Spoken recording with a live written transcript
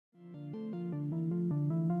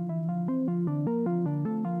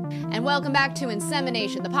And welcome back to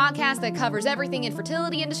Insemination, the podcast that covers everything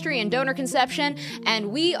infertility industry and donor conception, and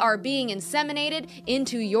we are being inseminated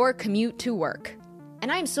into your commute to work.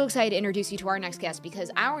 And I'm so excited to introduce you to our next guest because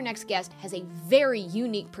our next guest has a very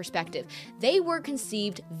unique perspective. They were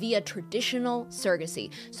conceived via traditional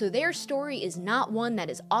surrogacy, so their story is not one that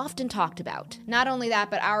is often talked about. Not only that,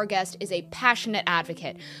 but our guest is a passionate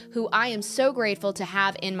advocate who I am so grateful to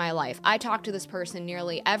have in my life. I talk to this person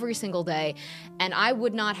nearly every single day, and I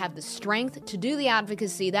would not have the strength to do the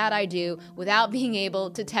advocacy that I do without being able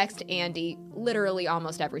to text Andi literally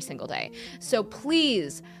almost every single day. So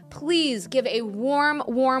please give a warm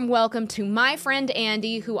welcome to my friend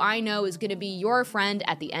Andi, who I know is going to be your friend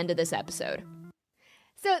at the end of this episode.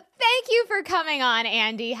 So thank you for coming on,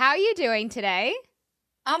 Andi. How are you doing today?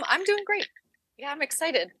 I'm doing great. Yeah, I'm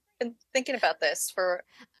excited. Been thinking about this for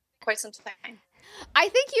quite some time. I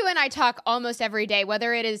think you and I talk almost every day,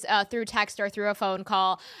 whether it is through text or through a phone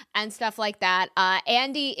call and stuff like that.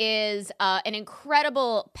 Andi is an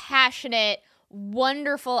incredible, passionate,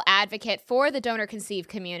 wonderful advocate for the donor-conceived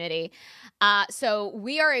community. So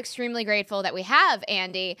we are extremely grateful that we have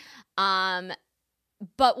Andi.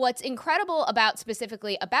 But what's incredible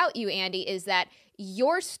specifically about you, Andi, is that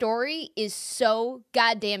your story is so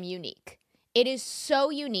goddamn unique. It is so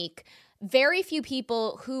unique. Very few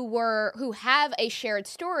people who have a shared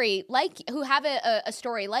story who have a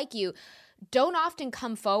story like you don't often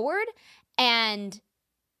come forward, and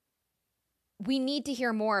we need to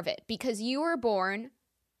hear more of it because you were born,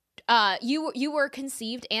 you were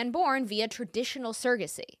conceived and born via traditional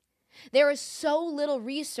surrogacy. There is so little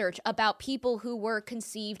research about people who were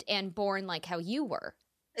conceived and born like how you were.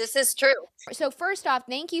 This is true. So first off,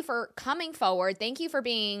 thank you for coming forward. Thank you for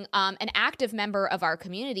being an active member of our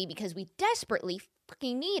community because we desperately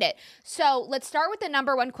fucking need it. So let's start with the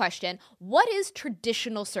number one question. What is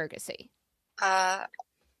traditional surrogacy?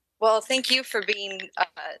 Well, thank you for being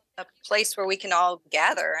a place where we can all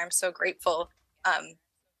gather. I'm so grateful.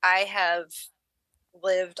 I have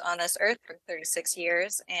lived on this earth for 36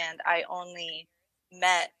 years, and I only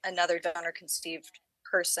met another donor-conceived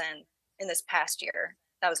person in this past year.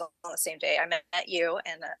 That was on the same day. I met you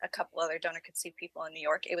and a couple other donor-conceived people in New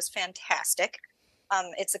York. It was fantastic.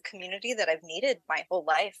 It's a community that I've needed my whole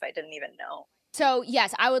life. I didn't even know. So,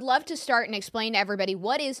 yes, I would love to start and explain to everybody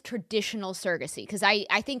what is traditional surrogacy, because I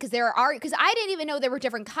think because I didn't even know there were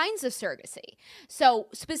different kinds of surrogacy. So,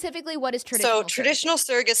 specifically, what is traditional surrogacy? So, traditional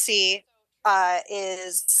surrogacy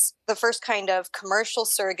is the first kind of commercial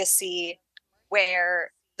surrogacy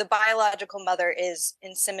where the biological mother is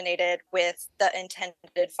inseminated with the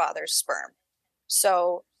intended father's sperm.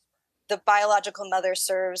 So, the biological mother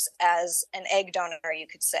serves as an egg donor, you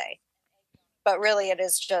could say. But really, it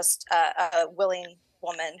is just a willing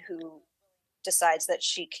woman who decides that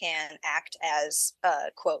she can act as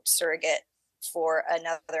a, quote, surrogate for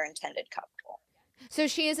another intended couple. So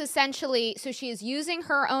she is using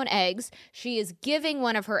her own eggs, she is giving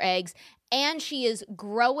one of her eggs, and she is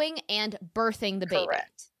growing and birthing the baby.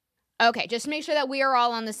 Correct. Okay, just to make sure that we are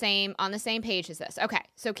all on the same page as this. Okay,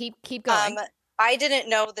 so keep going. I didn't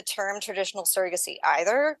know the term traditional surrogacy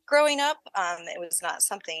either growing up. It was not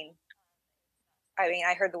something... I mean,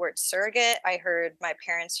 I heard the word surrogate. I heard my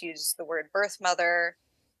parents use the word birth mother.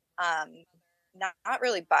 Not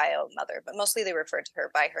really bio mother, but mostly they referred to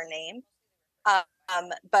her by her name.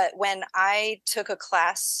 But when I took a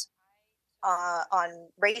class on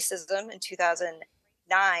racism in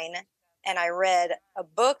 2009, and I read a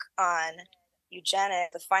book on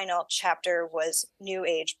eugenics, the final chapter was New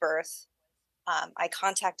Age Birth. I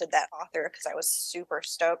contacted that author because I was super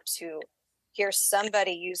stoked to hear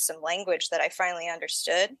somebody use some language that I finally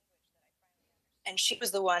understood. And she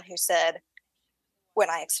was the one who said, when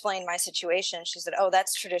I explained my situation, she said, "Oh,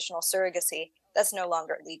 that's traditional surrogacy. That's no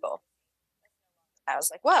longer legal." I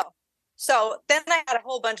was like, "Whoa." So then I had a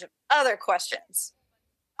whole bunch of other questions.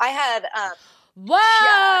 I had... Whoa!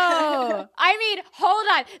 Yeah. I mean, hold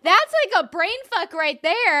on. That's like a brain fuck right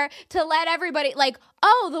there to let everybody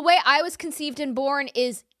the way I was conceived and born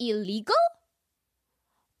is illegal?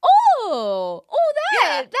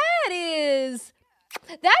 That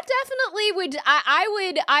definitely would.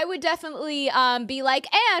 I would definitely be like,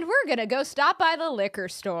 and we're gonna go stop by the liquor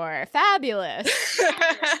store. Fabulous.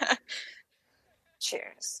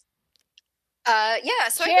 Cheers. Yeah.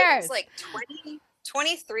 So Cheers. I think I was like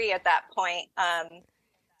 23 at that point.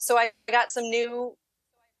 So I got some new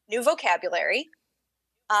vocabulary,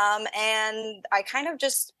 and I kind of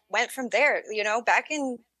just went from there. You know, back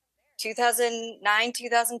in 2009,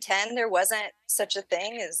 2010, there wasn't such a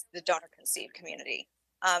thing as the donor-conceived community.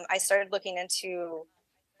 I started looking into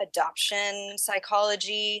adoption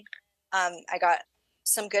psychology. I got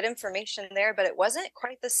some good information there, but it wasn't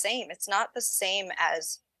quite the same. It's not the same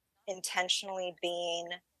as intentionally being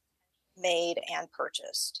made and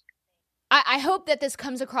purchased. I hope that this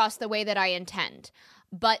comes across the way that I intend,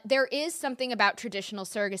 but there is something about traditional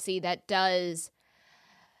surrogacy that does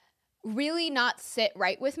really not sit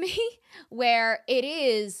right with me, where it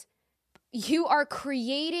is, you are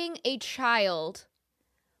creating a child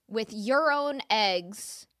with your own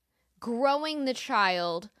eggs, growing the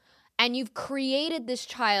child, and you've created this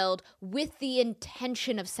child with the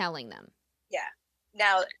intention of selling them. Yeah.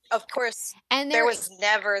 Now, of course, and there was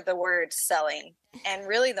never the word selling, and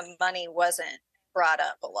really the money wasn't brought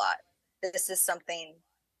up a lot. This is something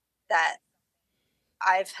that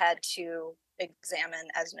I've had to examine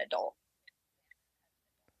as an adult.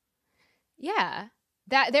 Yeah.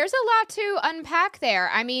 There's a lot to unpack there.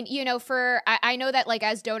 I mean, you know, I know that like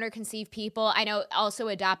as donor conceived people, I know also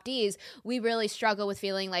adoptees, we really struggle with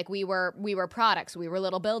feeling like we were products. We were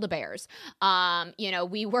little Build-A-Bears. You know,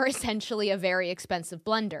 we were essentially a very expensive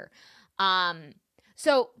blender.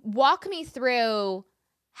 So walk me through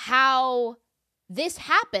how this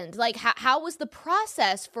happened. Like, how was the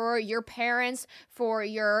process for your parents, for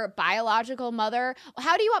your biological mother?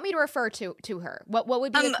 How do you want me to refer to her? What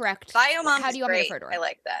would be the correct? Biomom. How do you want me to refer to her? I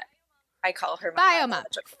like that. I call her Biomom.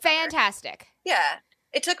 Fantastic. Yeah.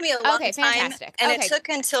 It took me a long time. Fantastic. And it took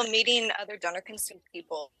until meeting other donor conceived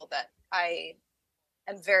people that I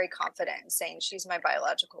am very confident in saying she's my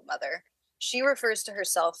biological mother. She refers to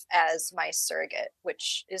herself as my surrogate,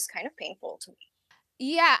 which is kind of painful to me.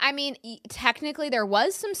 Yeah, I mean, technically there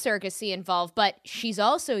was some surrogacy involved, but she's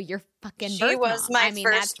also your fucking birth mom. She was my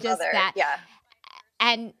first mother. That. Yeah.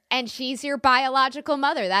 And she's your biological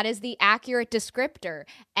mother. That is the accurate descriptor.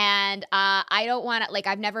 And I don't want to, like,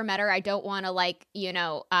 I've never met her. I don't want to, like, you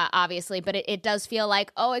know, obviously, but it does feel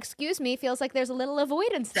like, oh, excuse me, feels like there's a little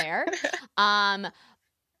avoidance there.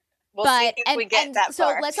 We'll see if we get that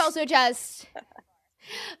far. So let's also just...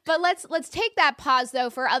 But let's take that pause, though,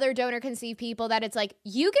 for other donor conceived people, that it's like,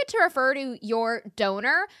 you get to refer to your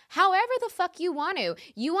donor however the fuck you want to.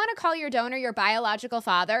 You want to call your donor your biological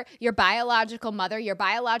father, your biological mother, your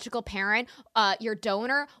biological parent, your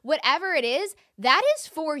donor, whatever it is, that is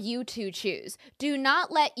for you to choose. Do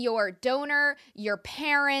not let your donor, your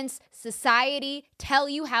parents, society tell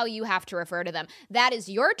you how you have to refer to them. That is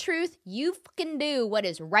your truth. You fucking do what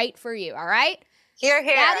is right for you, all right? Here,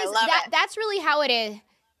 I love it. That's really how it is.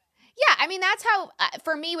 Yeah, I mean, that's how,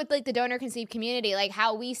 for me, with like the donor conceived community, like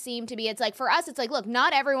how we seem to be, it's like, for us, it's like, look,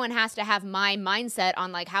 not everyone has to have my mindset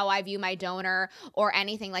on like how I view my donor or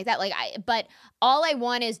anything like that. Like, but all I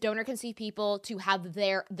want is donor conceived people to have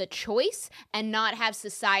the choice and not have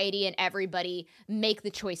society and everybody make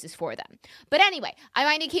the choices for them. But anyway, I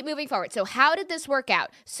want to keep moving forward. So how did this work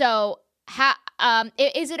out? So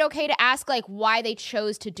is it okay to ask like why they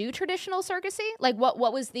chose to do traditional surrogacy? Like why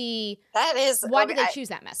did they choose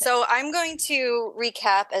that method? So I'm going to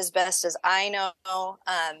recap as best as I know.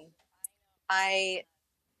 I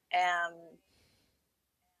am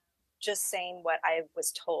just saying what I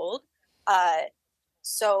was told.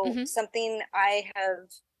 Something I have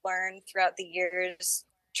learned throughout the years,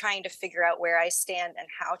 trying to figure out where I stand and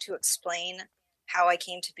how to explain how I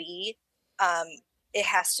came to be. It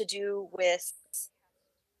has to do with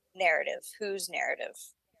narrative. Whose narrative?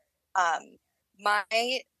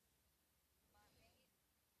 My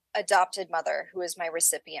adopted mother, who is my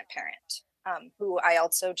recipient parent, who I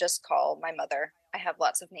also just call my mother. I have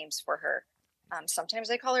lots of names for her. Sometimes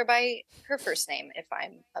I call her by her first name if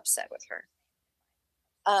I'm upset with her.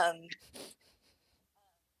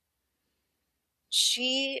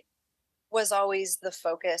 She was always the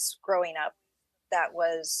focus growing up. That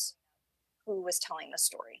was who was telling the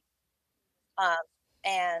story.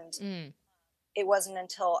 It wasn't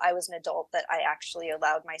until I was an adult that I actually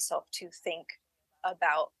allowed myself to think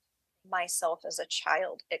about myself as a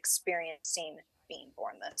child experiencing being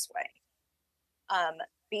born this way.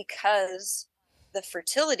 Because the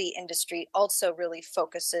fertility industry also really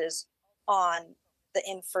focuses on the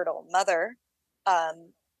infertile mother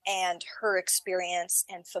and her experience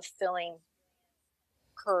and fulfilling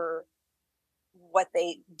her what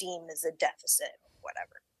they deem as a deficit or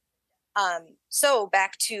whatever. So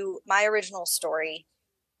back to my original story,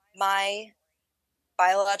 my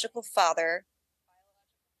biological father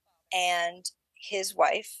and his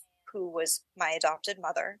wife, who was my adopted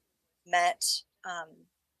mother, met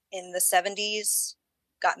in the 70s,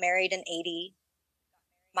 got married in 80.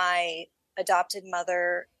 My adopted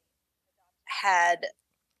mother had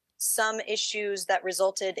some issues that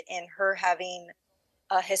resulted in her having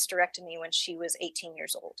a hysterectomy when she was 18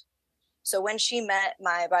 years old. So when she met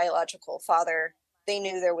my biological father, they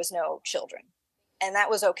knew there was no children. And that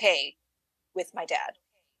was okay with my dad.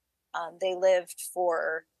 They lived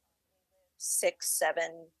for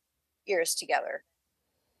 6-7 years together.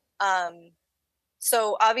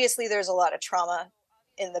 So obviously there's a lot of trauma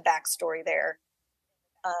in the backstory there.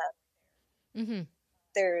 Mm-hmm.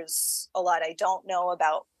 There's a lot I don't know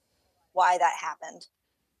about why that happened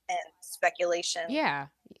and speculation. Yeah.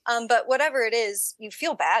 But whatever it is, you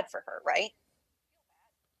feel bad for her, right?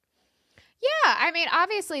 Yeah, I mean,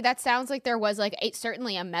 obviously, that sounds like there was like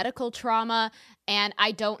certainly a medical trauma, and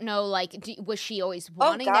I don't know, like, was she always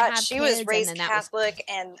wanting to have she kids? was raised Catholic,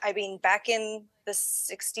 and I mean, back in the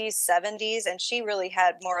 60s, 70s, and she really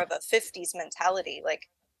had more of a 50s mentality. Like,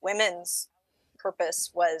 women's purpose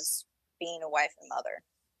was being a wife and mother.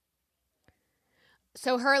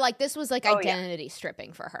 So her, like, this was like identity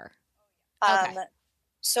stripping for her. Okay.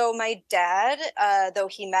 So my dad, though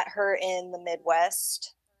he met her in the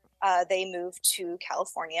Midwest, they moved to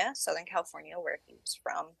California, Southern California, where he was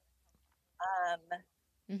from.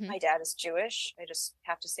 My dad is Jewish. I just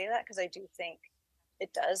have to say that because I do think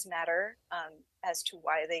it does matter as to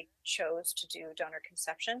why they chose to do donor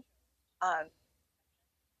conception.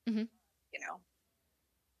 You know,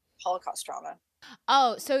 Holocaust trauma.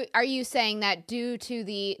 Oh, so are you saying that due to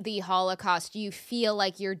the Holocaust, you feel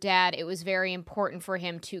like your dad, it was very important for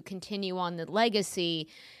him to continue on the legacy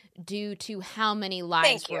due to how many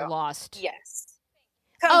lives were lost? Yes.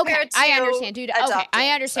 Okay, I understand, dude. Okay, I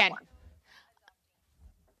understand.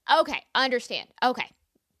 Someone. Okay, understand. Okay.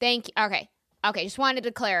 Thank you. Okay. Okay, just wanted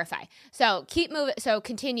to clarify. So keep moving. So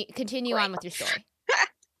continue on with your story.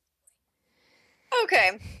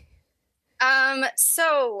 Okay.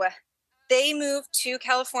 So they moved to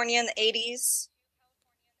California in the 80s.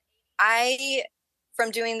 I,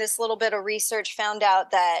 from doing this little bit of research, found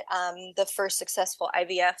out that the first successful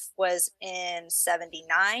IVF was in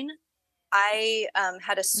 79. I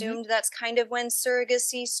had assumed that's kind of when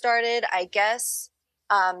surrogacy started. I guess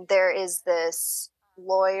there is this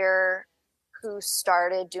lawyer who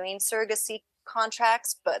started doing surrogacy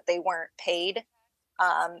contracts, but they weren't paid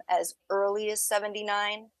as early as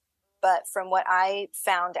 79. But from what I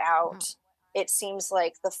found out, it seems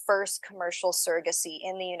like the first commercial surrogacy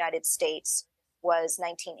in the United States was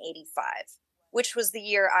 1985, which was the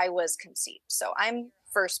year I was conceived. So I'm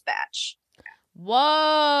first batch.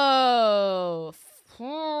 Whoa.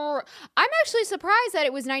 I'm actually surprised that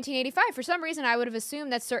it was 1985. For some reason, I would have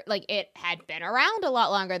assumed that like it had been around a lot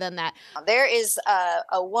longer than that. There is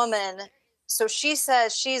a woman. So she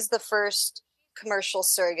says she's the first commercial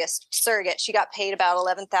surrogate. She got paid about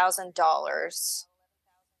 $11,000.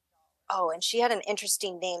 Oh, and she had an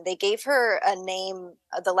interesting name. They gave her a name,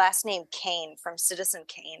 the last name Kane, from Citizen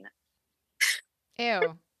Kane.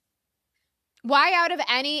 Ew. Why out of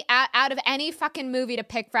any fucking movie to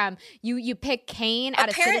pick from, you pick Kane out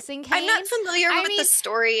of Citizen Kane? I'm not familiar with the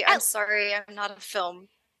story. I'm sorry, I'm not a film.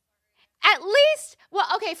 At least, well,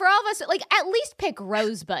 okay, for all of us, like, at least pick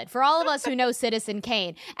Rosebud. For all of us who know Citizen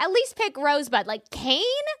Kane, at least pick Rosebud. Like, Kane?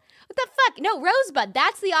 What the fuck? No, Rosebud.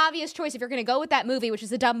 That's the obvious choice if you're going to go with that movie, which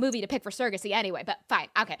is a dumb movie to pick for surrogacy anyway. But fine.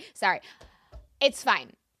 Okay, sorry. It's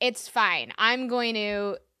fine. It's fine. It's going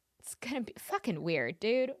to be fucking weird,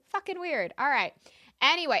 dude. Fucking weird. All right.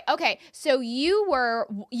 Anyway, okay, so you are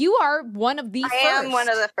one of the first. I am one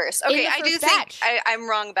of the first. Okay, I do think I'm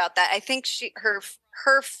wrong about that. I think her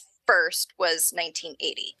first was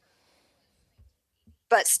 1980.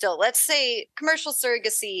 But still, let's say commercial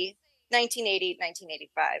surrogacy, 1980,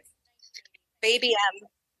 1985. Baby M,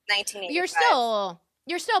 1985. You're still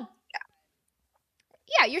you're still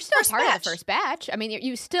part of the first batch. I mean, you're a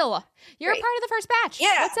part of the first batch.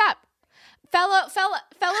 Yeah. What's up? Fellow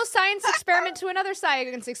science experiment to another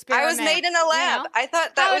science experiment. I was made in a lab. You know? I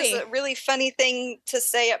thought that was a really funny thing to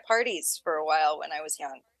say at parties for a while when I was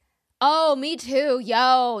young. Oh, me too.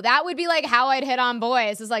 Yo, that would be like how I'd hit on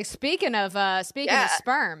boys. Is like speaking of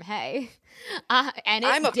sperm. Hey, and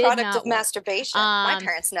I'm a product of masturbation. My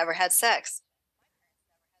parents never had sex.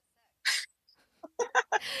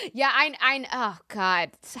 Yeah, I. Oh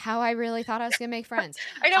God, it's how I really thought I was gonna make friends.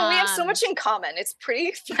 I know we have so much in common. It's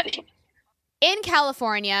pretty funny. In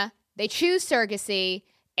California, they choose surrogacy.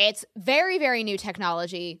 It's very, very new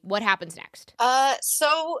technology. What happens next?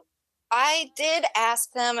 So I did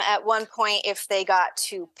ask them at one point if they got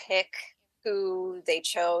to pick who they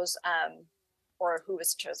chose, or who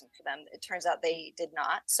was chosen for them. It turns out they did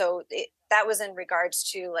not. So that was in regards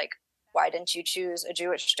to, like, why didn't you choose a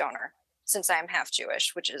Jewish donor? Since I'm half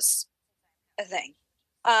Jewish, which is a thing.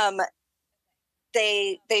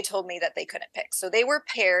 They told me that they couldn't pick. So they were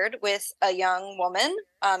paired with a young woman.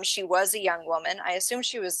 She was a young woman. I assume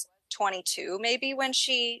she was 22 maybe when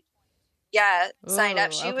she Yeah, signed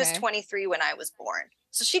up. Oh, She was okay. 23 when I was born.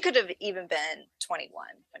 So she could have even been 21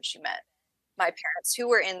 when she met my parents, who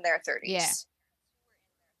were in their Yeah. 30s.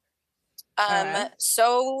 All right.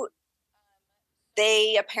 So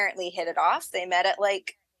they apparently hit it off. They met at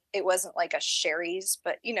like, it wasn't like a Sherry's,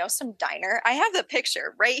 but some diner. I have the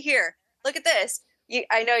picture right here. Look at this.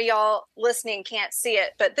 I know y'all listening can't see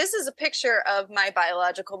it, but this is a picture of my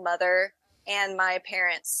biological mother and my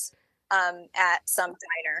parents at some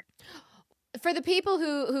diner. For the people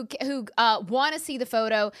who want to see the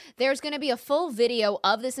photo, there's going to be a full video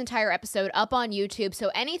of this entire episode up on YouTube.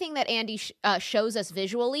 So anything that Andi shows us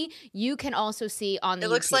visually, you can also see on the YouTube.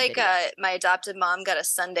 It looks like my adopted mom got a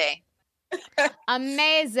sundae.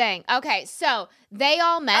 Amazing. Okay, so they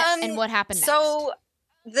all met, and what happened next? So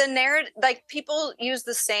the narrative, like, people use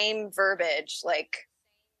the same verbiage, like,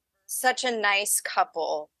 such a nice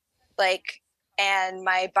couple, like, and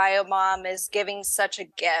my bio mom is giving such a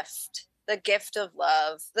gift. The gift of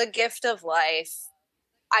love, the gift of life.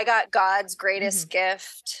 I got God's greatest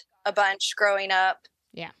gift a bunch growing up.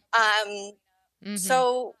 Yeah.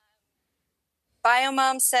 So bio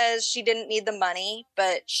mom says she didn't need the money,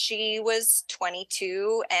 but she was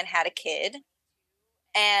 22 and had a kid.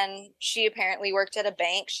 And she apparently worked at a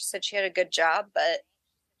bank. She said she had a good job, but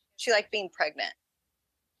she liked being pregnant.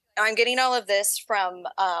 Now I'm getting all of this from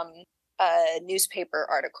a newspaper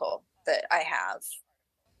article that I have.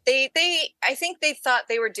 I think they thought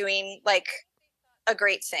they were doing like a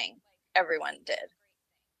great thing. Everyone did.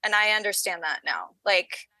 And I understand that now.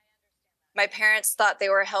 Like, my parents thought they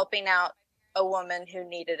were helping out a woman who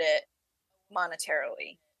needed it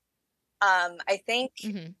monetarily. I think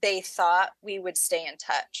they thought we would stay in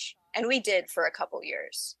touch, and we did for a couple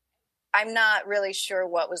years. I'm not really sure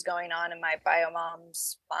what was going on in my bio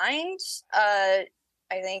mom's mind. I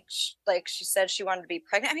think she said she wanted to be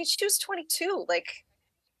pregnant. I mean, she was 22. Like,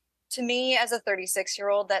 to me, as a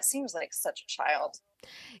 36-year-old, that seems like such a child.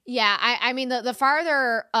 Yeah, I mean, the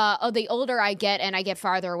farther, the older I get, and I get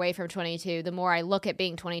farther away from 22, the more I look at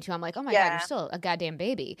being 22, I'm like, oh my God, you're still a goddamn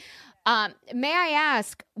baby. May I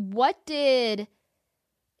ask, what did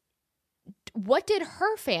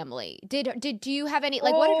her family, did you have any,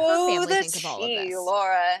 like, what did her family think of all of this?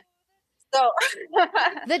 Laura. So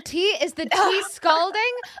the tea scalding?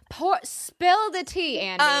 Spill the tea,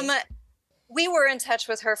 Andi. We were in touch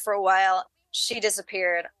with her for a while. She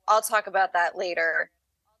disappeared. I'll talk about that later.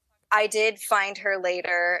 I did find her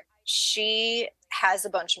later. She has a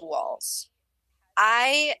bunch of walls.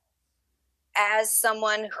 I, as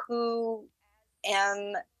someone who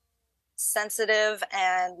am sensitive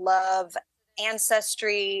and love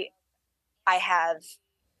ancestry, I have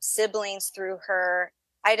siblings through her.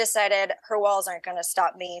 I decided her walls aren't going to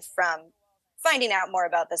stop me from finding out more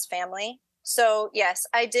about this family. So yes,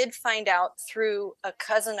 I did find out through a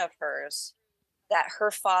cousin of hers that her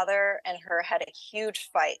father and her had a huge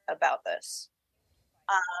fight about this.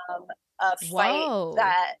 A fight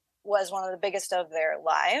that was one of the biggest of their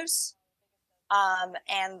lives.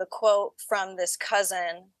 And the quote from this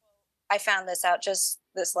cousin, I found this out just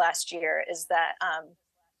this last year, is that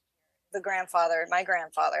my grandfather,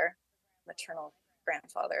 maternal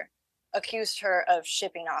grandfather, accused her of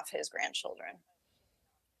shipping off his grandchildren.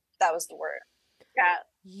 That was the word. Yeah.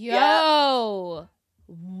 Yo. Yeah.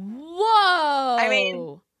 Whoa. I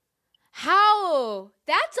mean, how?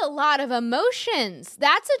 That's a lot of emotions.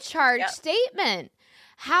 That's a charged statement.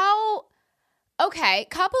 How? Okay,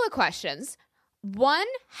 couple of questions. One,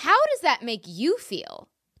 how does that make you feel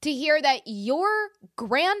to hear that your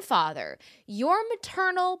grandfather, your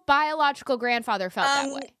maternal biological grandfather, felt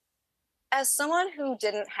that way? As someone who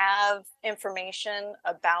didn't have information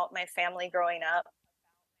about my family growing up,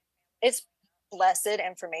 it's blessed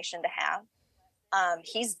information to have.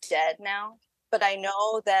 He's dead now, but I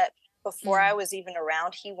know that before I was even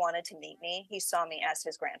around, he wanted to meet me. He saw me as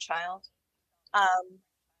his grandchild.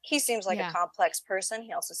 He seems like a complex person.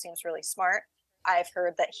 He also seems really smart. I've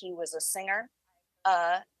heard that he was a singer.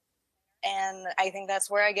 And I think that's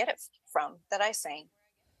where I get it from, that I sing.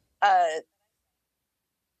 I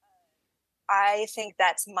think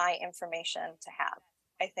that's my information to have.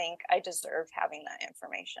 I think I deserve having that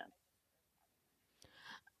information.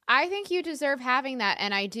 I think you deserve having that.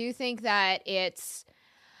 And I do think that it's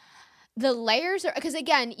the layers are, because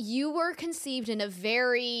again, you were conceived in a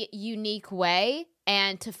very unique way.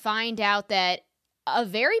 And to find out that a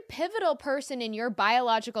very pivotal person in your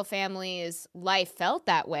biological family's life felt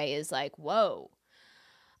that way is like, whoa.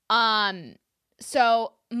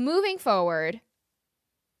 So moving forward,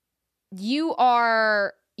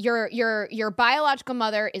 your biological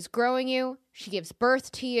mother is growing you. She gives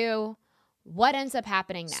birth to you. What ends up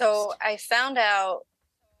happening next? So I found out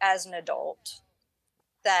as an adult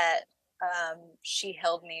that she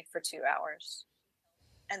held me for 2 hours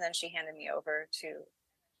and then she handed me over to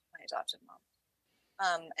my adopted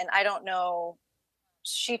mom. And I don't know,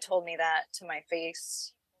 she told me that to my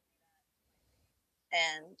face,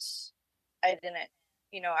 and I didn't,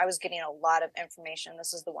 I was getting a lot of information.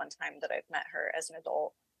 This is the one time that I've met her as an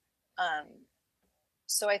adult.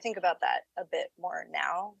 So I think about that a bit more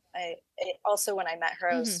now. Also, when I met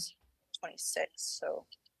her, I was 26. So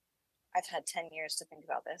I've had 10 years to think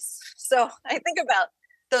about this. So I think about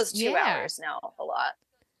those 2 hours now a lot.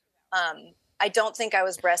 I don't think I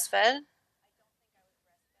was breastfed.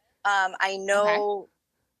 I know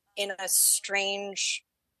in a strange,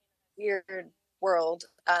 weird world,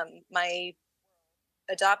 my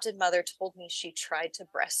adopted mother told me she tried to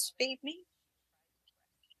breastfeed me.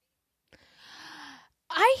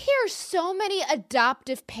 I hear so many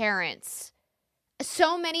adoptive parents,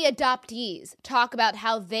 so many adoptees talk about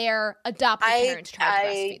how their adoptive parents tried to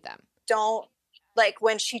breastfeed them. Don't, like,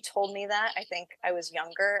 when she told me that, I think I was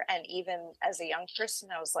younger, and even as a young person,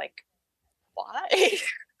 I was like, why?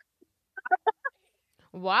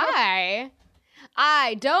 Why?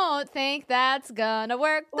 I don't think that's gonna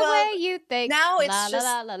work the way you think. Now it's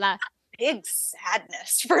just big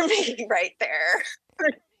sadness for me right there.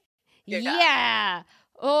 Yeah.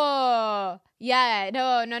 Oh, yeah.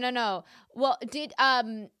 No. Well, did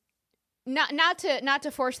not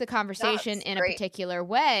to force the conversation in a particular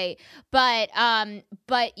way, but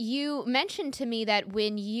you mentioned to me that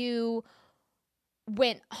when you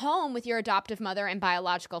went home with your adoptive mother and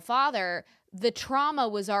biological father, the trauma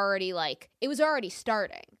was already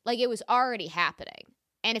starting. Like, it was already happening.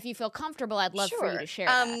 And if you feel comfortable, I'd love for you to share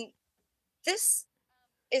that. This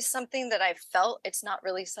is something that I've felt. It's not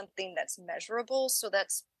really something that's measurable. So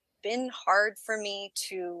that's been hard for me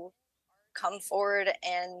to come forward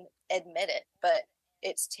and admit it. But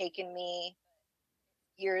it's taken me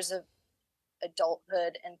years of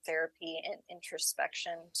adulthood and therapy and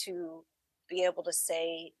introspection to be able to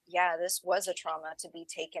say, yeah, this was a trauma to be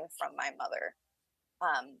taken from my mother.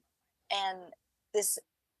 And this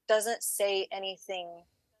doesn't say anything.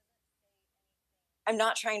 I'm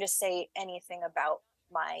not trying to say anything about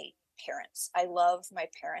my parents. I love my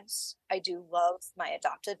parents. I do love my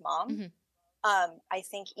adopted mom. I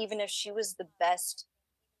think even if she was the best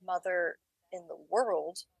mother in the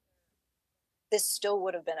world, this still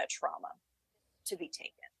would have been a trauma to be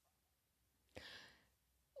taken.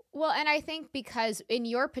 Well, and I think because in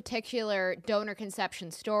your particular donor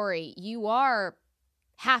conception story, you are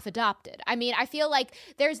half adopted. I mean, I feel like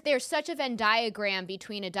there's such a Venn diagram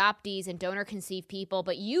between adoptees and donor conceived people,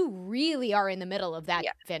 but you really are in the middle of that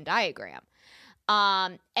Venn diagram.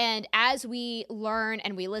 And as we learn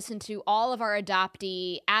and we listen to all of our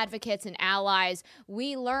adoptee advocates and allies,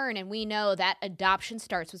 we learn and we know that adoption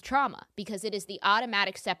starts with trauma because it is the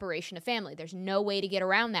automatic separation of family. There's no way to get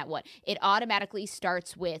around that one. It automatically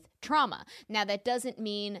starts with trauma. Now, that doesn't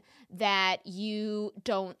mean that you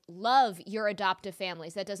don't love your adoptive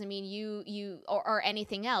families. That doesn't mean you or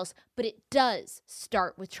anything else, but it does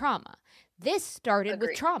start with trauma. This started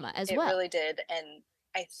with trauma as well. It really did. And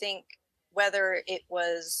I think whether it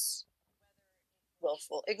was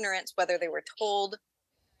willful ignorance, whether they were told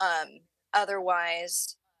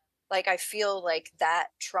otherwise, like, I feel like that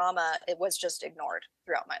trauma, it was just ignored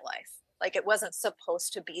throughout my life. Like, it wasn't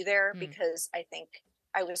supposed to be there because I think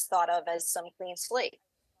I was thought of as some clean slate,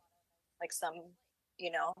 like some,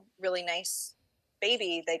 really nice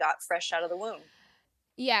baby they got fresh out of the womb.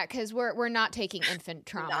 Yeah, because we're not taking infant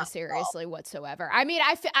trauma seriously whatsoever. I mean,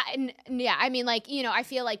 I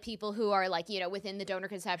feel like people who are like, within the donor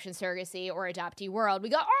conception, surrogacy, or adoptee world, we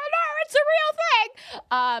go, oh no, it's a real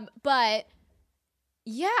thing. But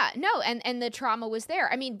yeah, no, and the trauma was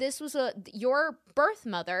there. I mean, this was your birth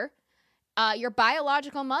mother, your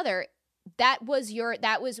biological mother. That was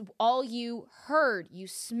all you heard, you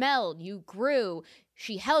smelled, you grew.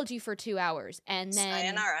 She held you for 2 hours, and then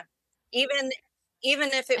sayonara.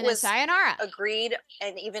 Even if it was sayonara. Agreed,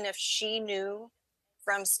 and even if she knew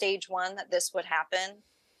from stage one that this would happen,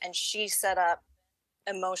 and she set up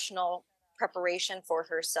emotional preparation for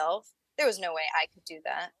herself, there was no way I could do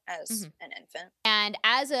that as an infant. And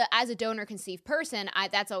as a donor conceived person,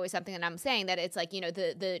 that's always something that I'm saying, that it's like,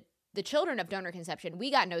 the children of donor conception,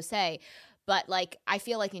 we got no say. But like, I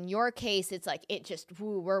feel like in your case, it's like it just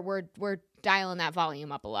we're dialing that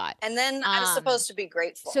volume up a lot. And then I'm supposed to be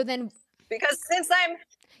grateful. So then. Because since I'm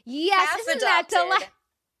half adopted,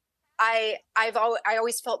 I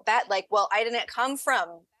always felt bad. Like, well, I didn't come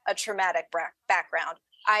from a traumatic background.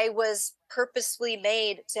 I was purposely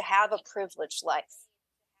made to have a privileged life.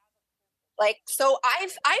 Like, so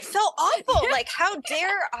I felt awful. Like, how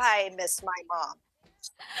dare I miss my mom?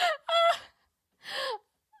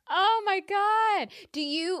 Oh my God.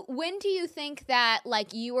 When do you think that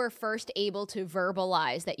like you were first able to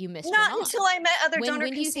verbalize that you missed your mom? Not until I met other donor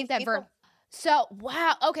When do you think that people. So,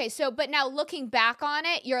 wow. Okay. So, but now looking back on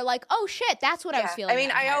it, you're like, oh shit, that's what I was feeling. I mean,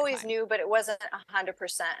 I always knew, but it wasn't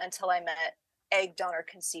 100% until I met egg donor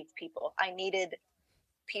conceived people. I needed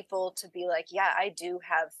people to be like, yeah, I do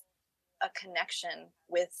have a connection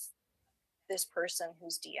with this person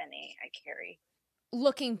whose DNA I carry.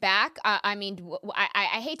 Looking back, I mean,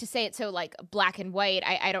 I hate to say it so like black and white.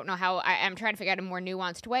 I don't know how. I'm trying to figure out a more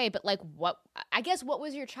nuanced way, but like, what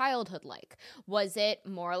was your childhood like? Was it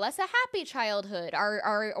more or less a happy childhood,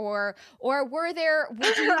 or were there?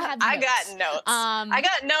 Would you have? I got notes. I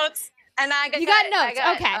got notes, and you got notes.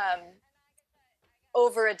 Okay.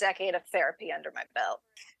 Over a decade of therapy under my belt.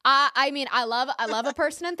 I mean, I love a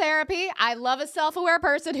person in therapy. I love a self-aware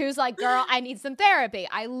person who's like, girl, I need some therapy.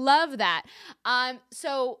 I love that.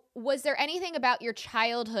 So was there anything about your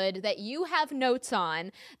childhood that you have notes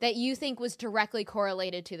on that you think was directly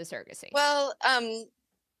correlated to the surrogacy? Well,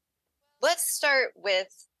 let's start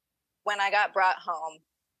with when I got brought home,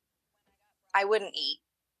 I wouldn't eat.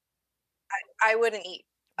 I wouldn't eat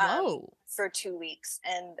for 2 weeks.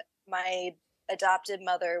 And my adopted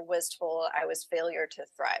mother was told I was failure to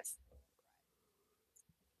thrive.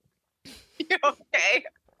 You okay?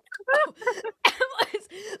 Oh, it was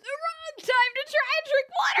the wrong time to try and drink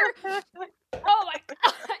water. Oh my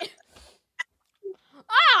God.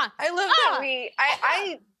 I love that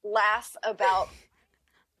I laugh about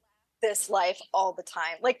this life all the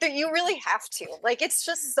time. Like you really have to. Like it's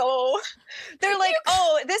just so they're like,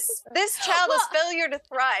 oh, this child is failure to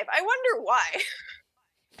thrive. I wonder why.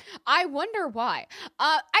 I wonder why.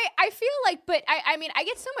 I feel like, but I mean, I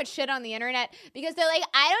get so much shit on the internet because they're like,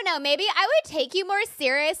 I don't know, maybe I would take you more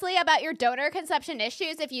seriously about your donor conception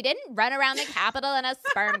issues if you didn't run around the Capitol in a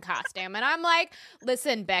sperm costume. And I'm like,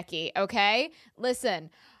 listen, Becky, okay? Listen,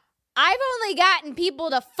 I've only gotten people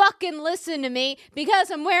to fucking listen to me because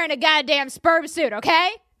I'm wearing a goddamn sperm suit, okay?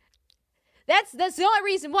 That's the only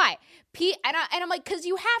reason why. And I'm like, because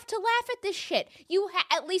you have to laugh at this shit.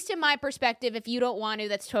 At least in my perspective, if you don't want to,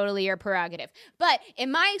 that's totally your prerogative. But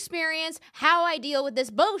in my experience, how I deal with this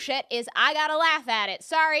bullshit is I gotta laugh at it.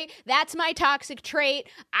 Sorry, that's my toxic trait.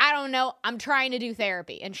 I don't know. I'm trying to do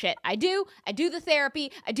therapy and shit. I do the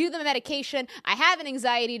therapy. I do the medication. I have an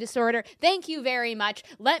anxiety disorder. Thank you very much.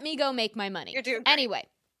 Let me go make my money. You're doing great. Anyway,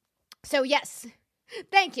 so yes.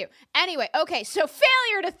 Thank you. Anyway, okay, so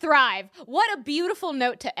failure to thrive. What a beautiful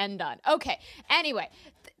note to end on. Okay, anyway,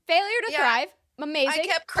 failure to thrive. Amazing. I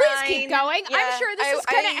kept crying. Please keep going. Yeah, I'm sure this is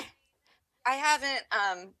gonna. I haven't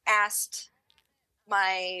asked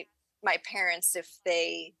my parents if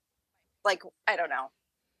they, like, I don't know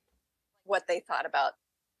what they thought about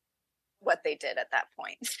what they did at that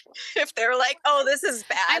point. If they're like, oh, this is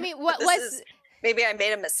bad. I mean, maybe I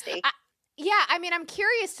made a mistake. Yeah, I mean, I'm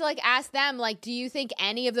curious to, like, ask them, like, do you think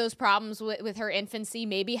any of those problems with her infancy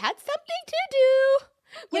maybe had something to do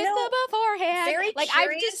with the beforehand? Very like,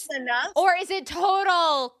 curious enough. Or is it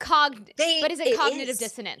total cognitive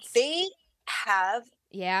dissonance? They have.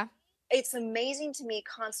 Yeah. It's amazing to me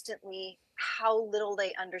constantly how little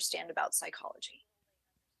they understand about psychology.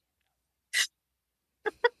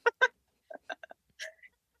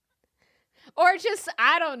 Or just,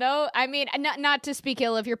 I don't know. I mean, not to speak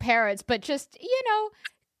ill of your parents, but just,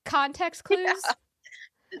 context clues.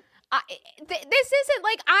 Yeah. This isn't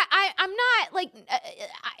like, I'm not like,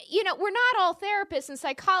 we're not all therapists and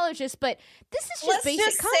psychologists, but this is just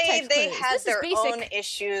basic context clues. Let's just say they had their own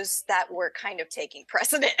issues that were kind of taking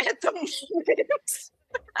precedent at the moment.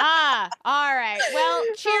 All right. Well,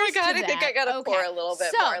 cheers oh my God, to I think I gotta pour a little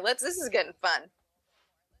bit more. This is getting fun.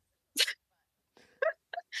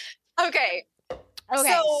 Okay,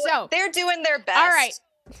 so they're doing their best. All right.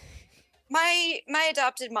 My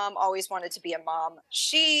adopted mom always wanted to be a mom.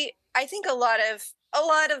 I think a lot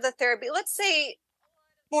of the therapy, let's say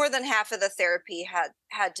more than half of the therapy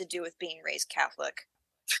had to do with being raised Catholic.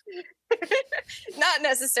 Not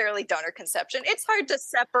necessarily donor conception. It's hard to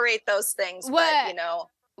separate those things, but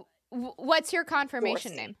What's your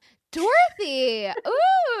confirmation name? Dorothy.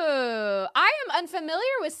 Ooh, I am unfamiliar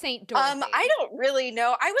with Saint Dorothy. I don't really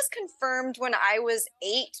know. I was confirmed when I was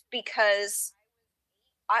 8 because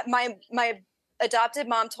my adopted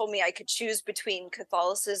mom told me I could choose between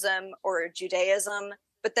Catholicism or Judaism,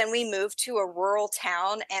 but then we moved to a rural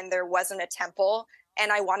town and there wasn't a temple, and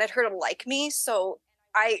I wanted her to like me, so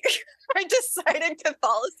I decided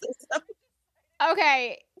Catholicism.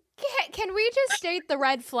 Okay. Can we just state the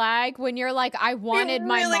red flag when you're like, I wanted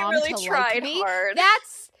my mom really to tried like me? hard.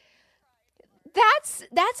 That's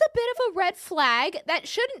a bit of a red flag. That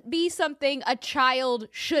shouldn't be something a child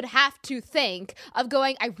should have to think of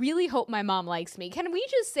going, I really hope my mom likes me. Can we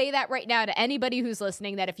just say that right now to anybody who's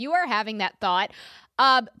listening, that if you are having that thought,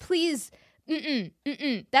 please,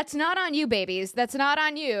 that's not on you, babies. That's not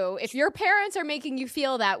on you. If your parents are making you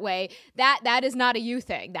feel that way, that is not a you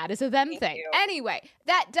thing. That is a them thing. You. Anyway,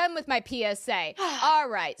 done with my PSA. All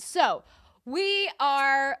right. So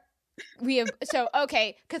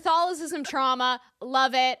okay, Catholicism trauma,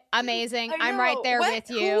 love it, amazing. I'm right there with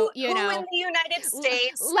you. Who in the United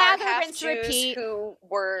States lather, are half rinse, Jews repeat. who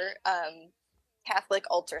were Catholic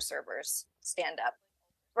altar servers? Stand up,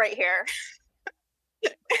 right here.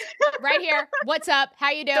 Right here. What's up? How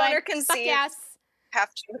you doing? Donor conceived. Fuck yes.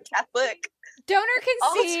 Half Jewish Catholic. Donor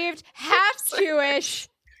conceived, half Jewish.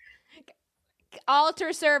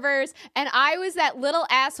 Altar servers, and I was that little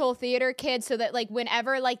asshole theater kid, so that like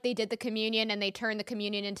whenever like they did the communion and they turned the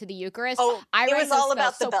communion into the Eucharist, it was all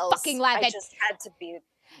about the bells. Fucking loud. I just had to be.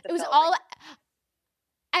 It was all.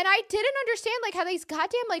 And I didn't understand like how these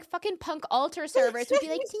goddamn like fucking punk altar servers would be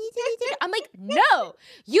like, I'm like, no,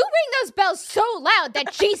 you ring those bells so loud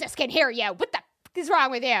that Jesus can hear you. What the fuck is wrong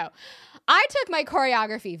with you? I took my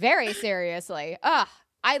choreography very seriously. Ugh.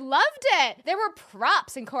 I loved it. There were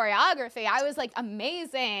props and choreography. I was like,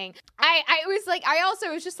 amazing. It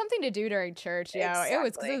was just something to do during church, yo.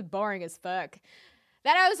 Exactly. It was boring as fuck.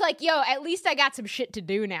 Then I was like, yo, at least I got some shit to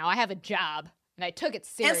do now. I have a job. And I took it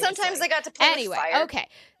seriously. And sometimes I got to play with fire. Okay.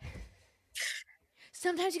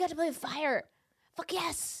 Sometimes you got to play with fire. Fuck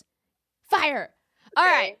yes. Fire. All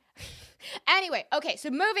right. Anyway, okay,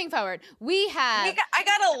 so moving forward, I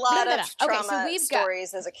got a lot of trauma so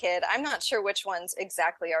stories as a kid. I'm not sure which ones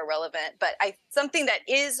exactly are relevant, but something that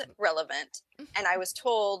is relevant, and I was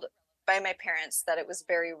told by my parents that it was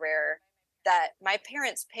very rare, that my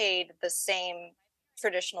parents paid the same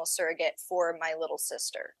traditional surrogate for my little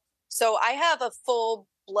sister. So I have a full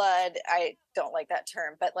blood, I don't like that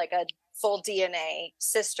term, but like a full DNA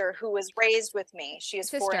sister who was raised with me. She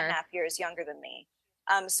is 4.5 years younger than me.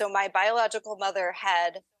 So my biological mother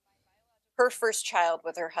had her first child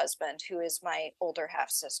with her husband, who is my older half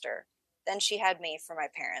sister. Then she had me for my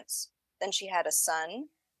parents. Then she had a son,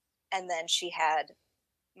 and then she had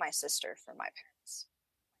my sister for my parents.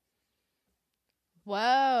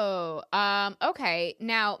 Whoa. Okay.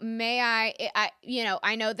 Now, may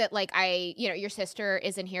I know that like your sister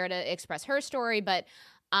isn't here to express her story, but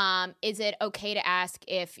is it okay to ask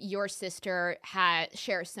if your sister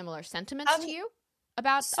shares similar sentiments to you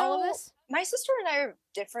about all of this? My sister and I are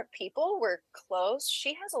different people. We're close.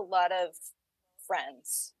 She has a lot of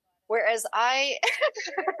friends, whereas I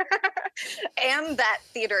am that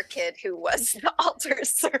theater kid who was the altar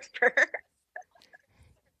server.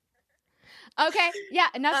 Okay. Yeah.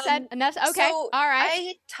 Enough said. Enough. Okay. So all right.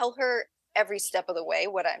 I tell her every step of the way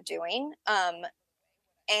what I'm doing.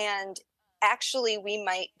 And actually, we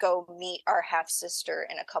might go meet our half sister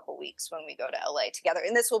in a couple weeks when we go to LA together.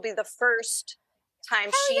 And this will be the first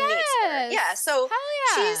time she meets her. Yeah. So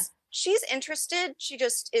she's interested. She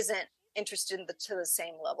just isn't interested to the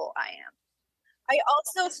same level I am. I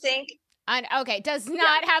also think. Does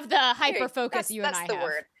not have the hyper focus you and I have. That's the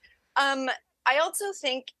word. I also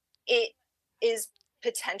think it is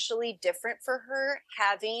potentially different for her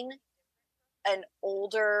having an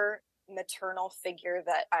older maternal figure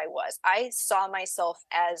that I was. I saw myself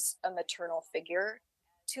as a maternal figure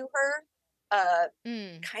to her,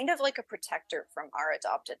 kind of like a protector from our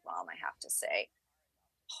adopted mom, I have to say.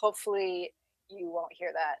 Hopefully you won't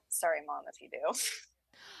hear that. Sorry, Mom, if you do.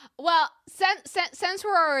 Well, since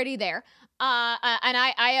we're already there, and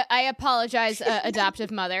I apologize,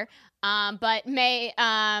 adoptive mother. But hey,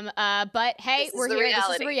 we're here.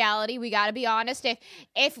 Reality. This is reality. We got to be honest.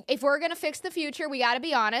 If we're gonna fix the future, we got to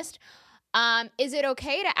be honest. Is it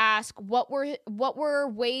okay to ask what were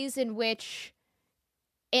ways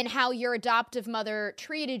in how your adoptive mother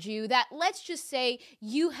treated you that, let's just say,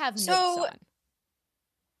 you have notes on?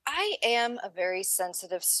 I am a very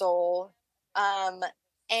sensitive soul,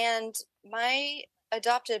 and my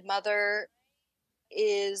adopted mother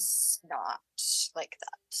is not like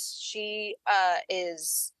that. She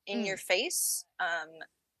is in your face,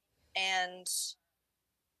 and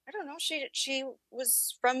I don't know. She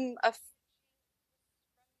was from a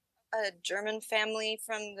German family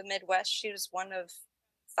from the Midwest. She was one of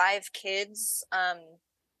 5 kids.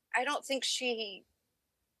 I don't think she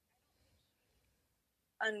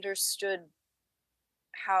understood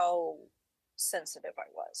how sensitive I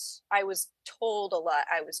was. I was told a lot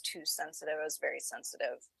I was too sensitive. I was very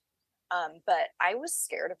sensitive. But I was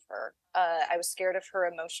scared of her. I was scared of her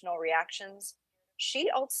emotional reactions. She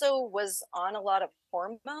also was on a lot of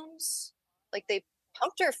hormones. Like they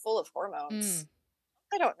pumped her full of hormones.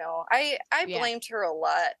 I don't know. I Yeah. blamed her a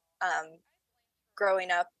lot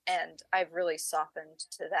growing up, and I've really softened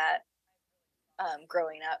to that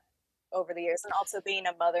growing up over the years, and also being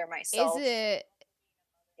a mother myself. Is it?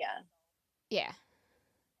 Yeah. Yeah.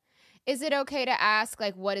 Is it okay to ask,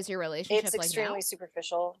 like, what is your relationship It's like extremely now?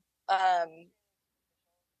 superficial.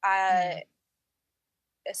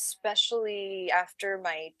 Especially after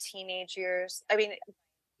my teenage years. I mean,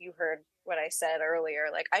 you heard what I said earlier.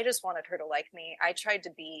 Like, I just wanted her to like me. I tried to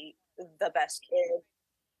be the best kid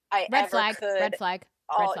I Red ever flag. could. Red flag.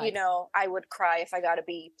 Red flag. I would cry if I got a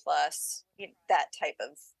B plus, that type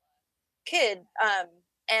of kid.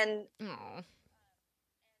 And Aww.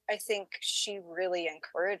 I think she really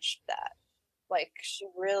encouraged that. Like, she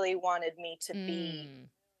really wanted me to be,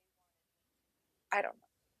 I don't know.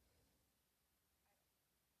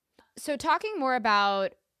 So talking more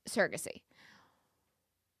about surrogacy.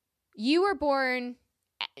 You were born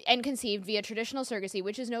and conceived via traditional surrogacy,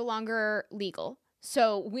 which is no longer legal.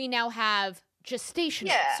 So we now have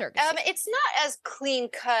gestational surrogacy. It's not as clean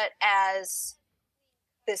cut as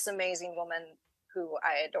this amazing woman who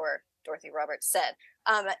I adore, Dorothy Roberts, said.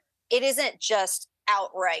 It isn't just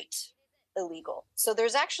outright illegal. So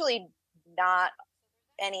there's actually not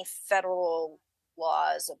any federal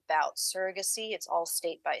laws about surrogacy. It's all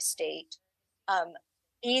state by state.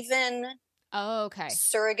 Even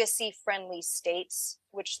surrogacy friendly states,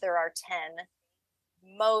 which there are 10,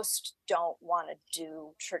 most don't want to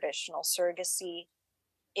do traditional surrogacy.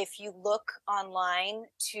 If you look online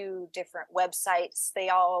to different websites, they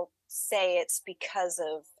all say it's because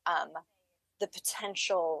of the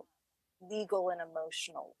potential legal and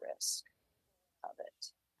emotional risk of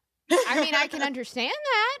it. I mean, I can understand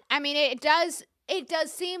that. I mean, it does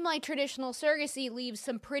seem like traditional surrogacy leaves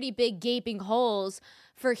some pretty big gaping holes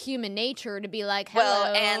for human nature to be like, hello,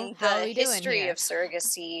 well, and how the are we doing history here? of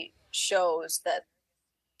surrogacy shows that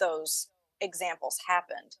those examples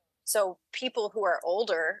happened. So people who are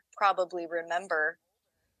older probably remember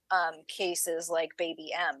cases like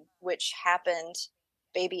Baby M, which happened.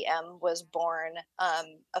 Baby M was born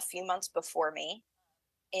a few months before me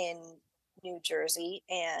in New Jersey,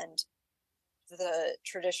 and the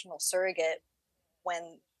traditional surrogate,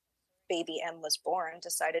 when Baby M was born,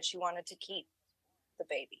 decided she wanted to keep the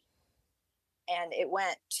baby. And it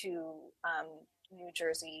went to New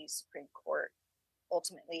Jersey Supreme Court.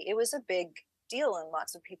 Ultimately, it was a big deal, and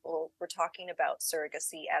lots of people were talking about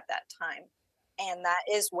surrogacy at that time. And that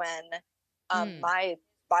is when my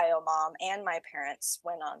bio mom and my parents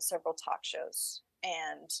went on several talk shows,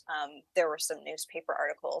 and there were some newspaper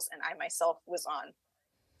articles, and I myself was on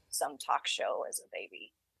some talk show as a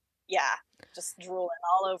baby. Yeah, just drooling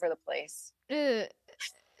all over the place.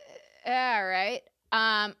 All right.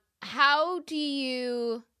 How do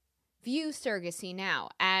you view surrogacy now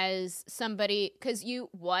as somebody, because you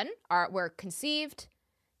were conceived,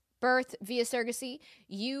 birthed via surrogacy.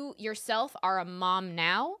 You yourself are a mom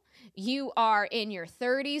now. You are in your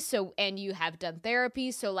 30s, and you have done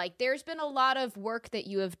therapy. So like there's been a lot of work that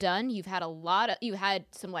you have done. You had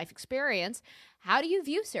some life experience. How do you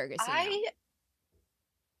view surrogacy now? I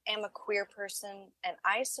am a queer person and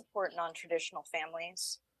I support non-traditional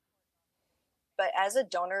families. But as a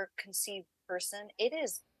donor conceived person, it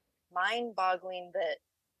is mind-boggling that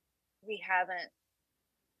we haven't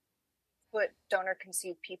put donor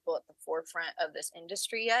conceived people at the forefront of this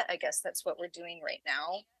industry yet. I guess that's what we're doing right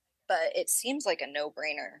now, but it seems like a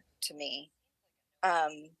no-brainer to me.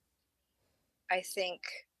 I think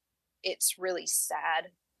it's really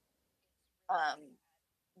sad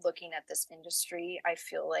looking at this industry. I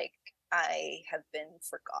feel like I have been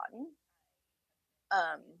forgotten.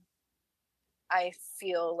 I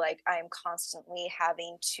feel like I'm constantly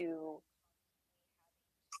having to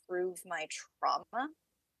prove my trauma,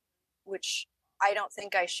 which I don't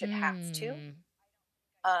think I should have to.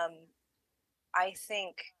 I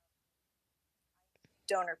think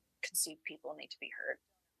donor conceived people need to be heard.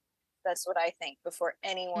 That's what I think before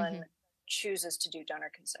anyone chooses to do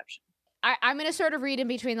donor conception. I'm going to sort of read in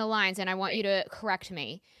between the lines, and I want you to correct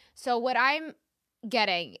me. So what I'm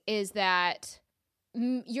getting is that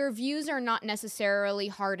your views are not necessarily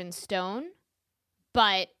hard in stone,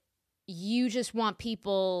 but you just want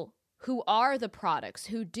people who are the products,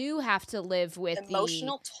 who do have to live with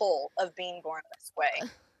emotional toll of being born this way.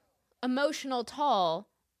 Emotional toll,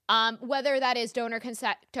 whether that is donor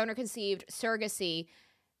conceived, surrogacy,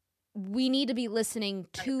 we need to be listening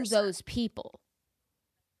to 100%. Those people.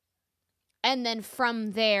 And then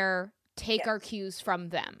from there, take our cues from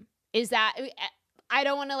them. Is that, I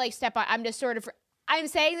don't want to like step on, I'm just sort of, I'm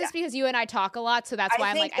saying this because you and I talk a lot, so that's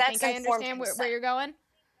why I'm like, I think I understand where you're going.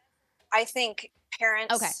 I think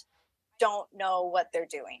parents don't know what they're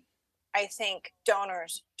doing. I think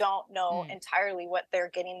donors don't know entirely what they're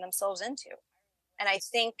getting themselves into. And I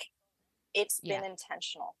think it's been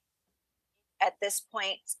intentional. At this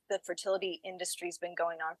point, the fertility industry's been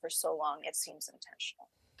going on for so long, it seems intentional.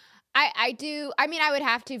 I do. I mean, I would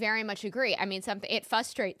have to very much agree. I mean, it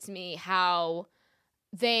frustrates me how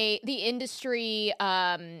the industry,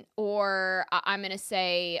 or I'm going to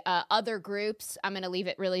say other groups, I'm going to leave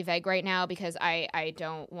it really vague right now because I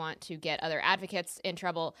don't want to get other advocates in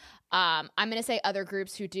trouble. I'm going to say other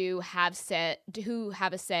groups who do have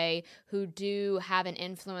a say, who do have an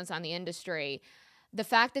influence on the industry. The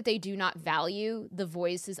fact that they do not value the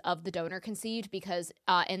voices of the donor conceived because,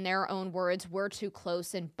 in their own words, we're too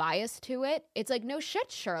close and biased to it. It's like, no shit,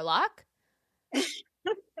 Sherlock.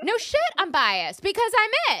 No shit, I'm biased because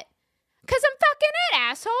I'm it. Because I'm fucking it,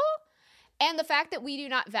 asshole. And the fact that we do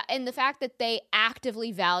not, and the fact that they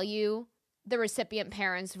actively value the recipient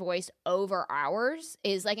parent's voice over ours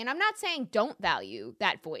is like, and I'm not saying don't value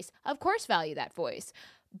that voice. Of course, value that voice.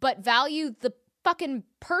 But value the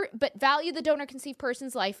value the donor conceived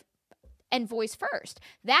person's life and voice first.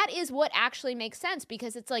 That is what actually makes sense,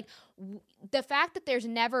 because it's like the fact that there's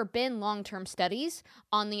never been long-term studies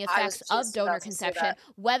on the effects of donor conception,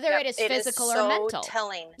 whether it is physical or mental.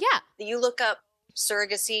 Telling. Yeah. You look up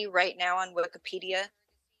surrogacy right now on Wikipedia,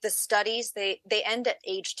 the studies, they end at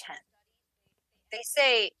age 10. They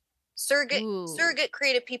say surrogate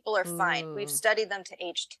created people are fine. We've studied them to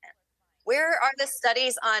age 10. Where are the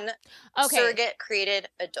studies on surrogate created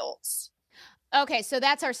adults? Okay, so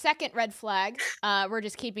that's our second red flag. We're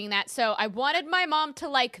just keeping that. So I wanted my mom to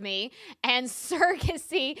like me, and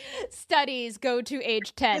surrogacy studies go to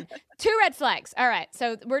age 10. 2 red flags. All right,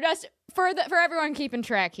 so we're just for everyone keeping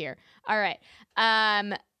track here. All right.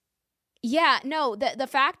 Yeah, no, the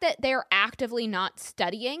fact that they're actively not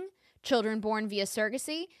studying children born via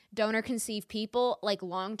surrogacy, donor conceived people, like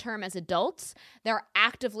long-term as adults, they're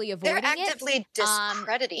actively avoiding it. They're actively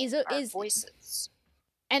discrediting our voices.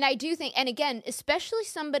 And I do think, and again, especially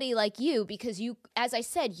somebody like you, because you, as I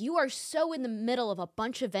said, you are so in the middle of a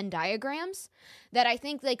bunch of Venn diagrams that I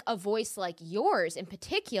think like a voice like yours in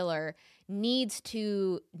particular needs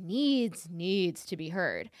to be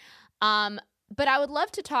heard. But I would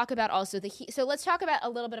love to talk about also so let's talk about a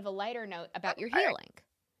little bit of a lighter note about your healing.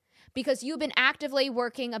 Because you've been actively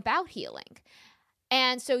working about healing.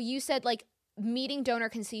 And so you said like meeting donor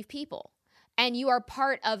conceived people. And you are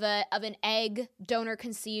part of an egg donor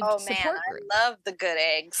conceived support group. I love the good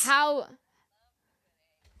eggs. How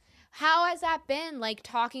has that been, like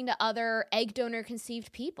talking to other egg donor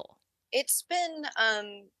conceived people? It's been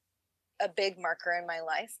a big marker in my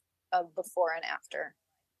life of before and after.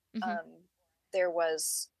 Mm-hmm. There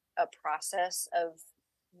was a process of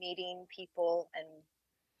meeting people and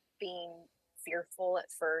being fearful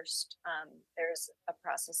at first. There's a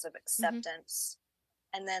process of acceptance,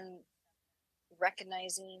 and then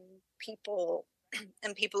recognizing people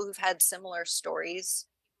and people who've had similar stories.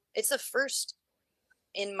 It's a first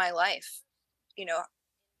in my life,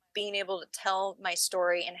 being able to tell my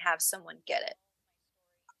story and have someone get it.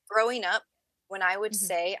 Growing up, when I would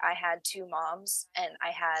say I had 2 moms and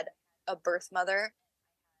I had a birth mother,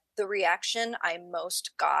 the reaction I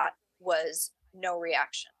most got was no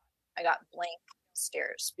reaction. I got blank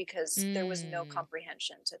stares because there was no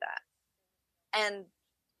comprehension to that. And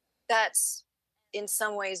that's in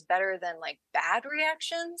some ways better than like bad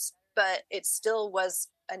reactions, but it still was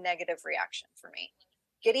a negative reaction for me.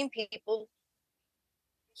 Getting people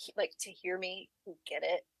like to hear me who get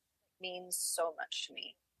it means so much to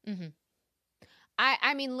me. Mm-hmm.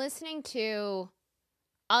 I mean, listening to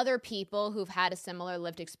other people who've had a similar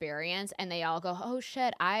lived experience and they all go, oh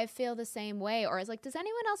shit, I feel the same way. Or it's like, does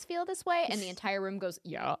anyone else feel this way? And the entire room goes,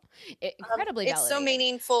 yeah. Incredibly validating. It's so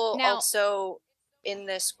meaningful. Now, also, in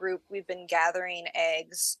this group, we've been gathering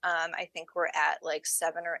eggs. I think we're at like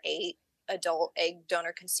 7 or 8 adult egg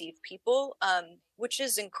donor conceived people, which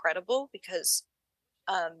is incredible because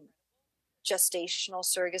gestational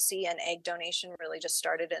surrogacy and egg donation really just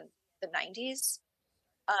started in the 90s.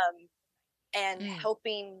 And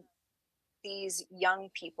helping these young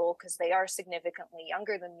people, because they are significantly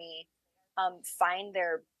younger than me, find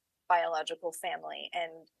their biological family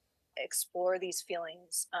and explore these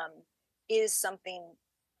feelings is something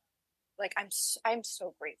like I'm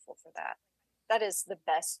so grateful for that. That is the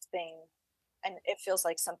best thing, and it feels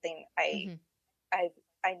like something I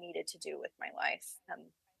needed to do with my life.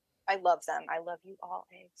 I love them. I love you all,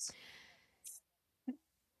 eggs.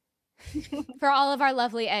 For all of our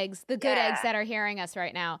lovely eggs, the good eggs Yeah. that are hearing us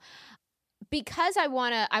right now. Because I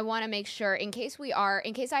wanna make sure, in case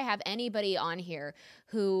I have anybody on here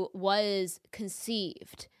who was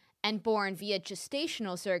conceived and born via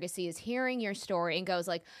gestational surrogacy is hearing your story and goes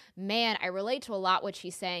like, man, I relate to a lot what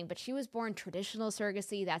she's saying, but she was born traditional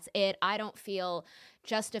surrogacy. That's it. I don't feel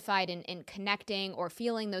justified in connecting or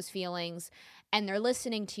feeling those feelings. And they're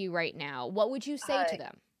listening to you right now. What would you say to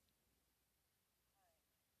them?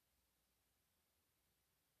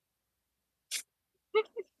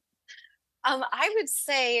 I would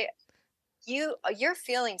say your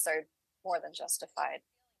feelings are more than justified.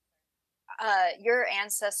 Your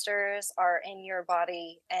ancestors are in your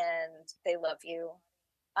body and they love you.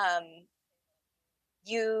 Um,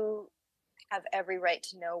 you have every right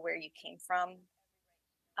to know where you came from.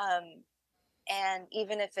 And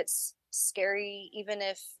even if it's scary, even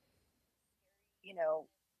if, you know,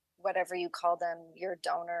 whatever you call them, your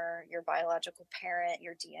donor, your biological parent,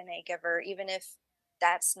 your DNA giver, even if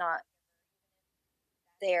that's not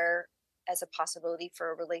there as a possibility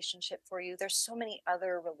for a relationship for you, there's so many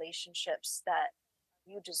other relationships that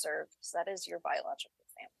you deserve, because that is your biological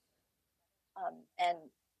family. And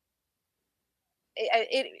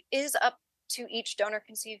it is up to each donor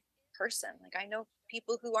conceived person. Like, I know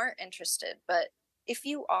people who aren't interested, but if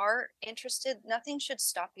you are interested, nothing should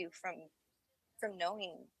stop you from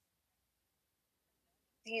knowing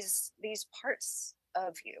these parts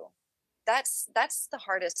of you. That's the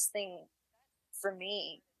hardest thing for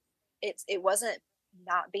me. It wasn't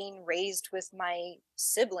not being raised with my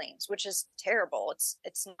siblings, which is terrible.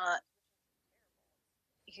 It's not,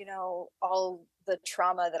 you know, all the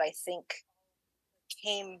trauma that I think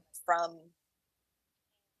came from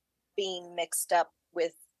being mixed up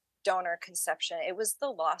with donor conception. It was the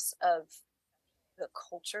loss of the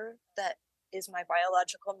culture that is my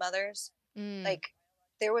biological mother's. Like,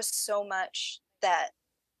 there was so much that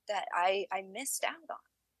I missed out on,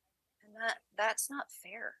 and that's not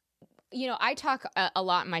fair. You know, I talk a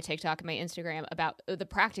lot in my TikTok and my Instagram about the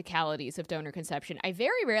practicalities of donor conception. I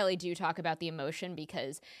very rarely do talk about the emotion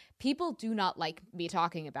because people do not like me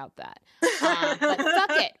talking about that. But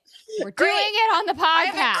fuck it. We're doing it on the podcast. I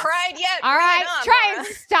haven't cried yet. All right, on, try Laura.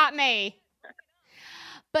 and stop me.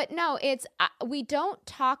 But no, it's we don't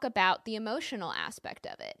talk about the emotional aspect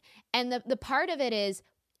of it. And the part of it is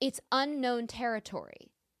it's unknown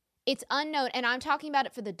territory. It's unknown, and I'm talking about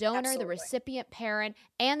it for the donor, Absolutely. the recipient parent,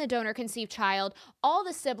 and the donor conceived child, all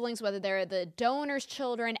the siblings, whether they're the donor's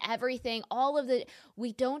children, everything, all of the,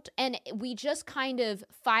 we just kind of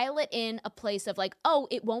file it in a place of like, oh,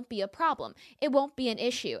 it won't be a problem. It won't be an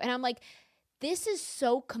issue. And I'm like, this is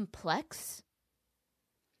so complex.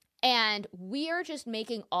 And we are just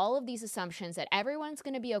making all of these assumptions that everyone's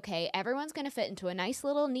going to be okay, everyone's going to fit into a nice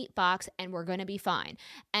little neat box, and we're going to be fine.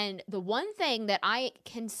 And the one thing that I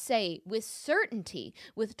can say with certainty,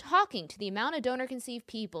 with talking to the amount of donor-conceived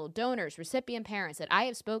people, donors, recipient parents that I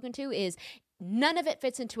have spoken to, is none of it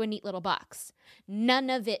fits into a neat little box.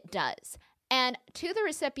 None of it does. And to the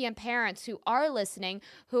recipient parents who are listening,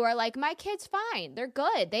 who are like, my kid's fine, they're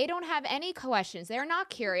good, they don't have any questions, they're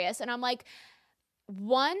not curious. And I'm like,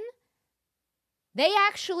 one, they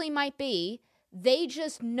actually might be. They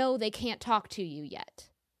just know they can't talk to you yet.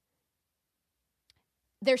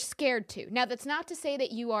 They're scared to. Now, that's not to say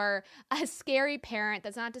that you are a scary parent.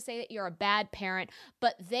 That's not to say that you're a bad parent.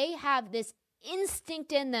 But they have this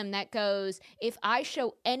instinct in them that goes, if I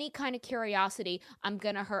show any kind of curiosity, I'm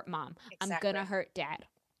going to hurt mom. Exactly. I'm going to hurt dad.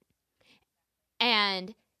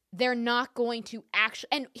 And they're not going to actually,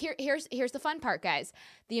 and here's the fun part, guys.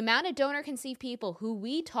 The amount of donor-conceived people who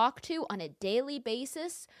we talk to on a daily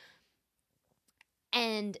basis,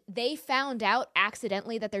 and they found out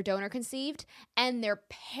accidentally that they're donor-conceived, and their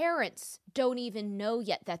parents don't even know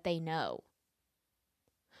yet that they know.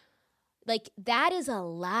 Like, that is a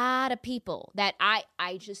lot of people that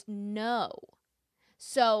I just know.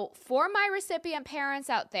 So for my recipient parents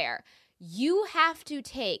out there, you have to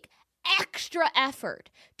take extra effort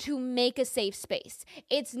to make a safe space.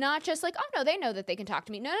 It's not just like, oh no, they know that they can talk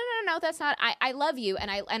to me. No, that's not. I love you, and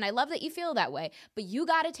I love that you feel that way, but you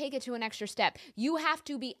got to take it to an extra step. You have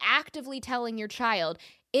to be actively telling your child,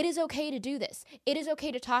 it is okay to do this. It is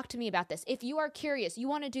okay to talk to me about this. If you are curious, you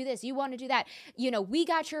want to do this, you want to do that, you know, we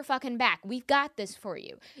got your fucking back. We've got this for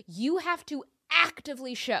you. You have to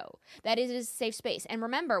actively show that it is a safe space. And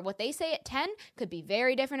remember, what they say at 10 could be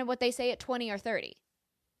very different than what they say at 20 or 30.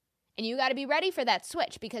 And you got to be ready for that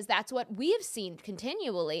switch, because that's what we have seen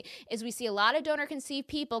continually is we see a lot of donor-conceived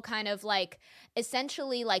people kind of like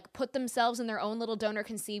essentially like put themselves in their own little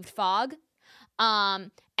donor-conceived fog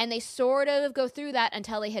And they sort of go through that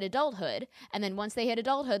until they hit adulthood. And then once they hit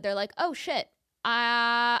adulthood, they're like, oh shit,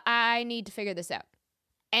 I need to figure this out.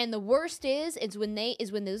 And the worst is when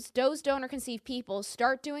those donor conceived people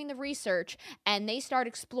start doing the research and they start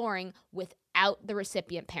exploring without the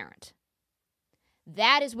recipient parent.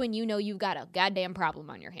 That is when you know you've got a goddamn problem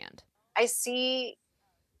on your hand. I see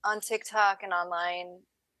on TikTok and online,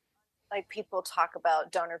 like, people talk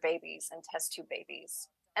about donor babies and test tube babies.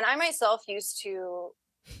 And I myself used to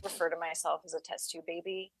refer to myself as a test tube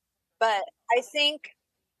baby. But I think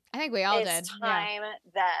we all did. It's time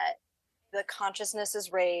that the consciousness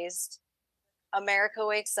is raised, America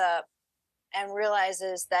wakes up and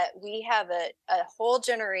realizes that we have a whole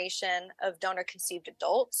generation of donor conceived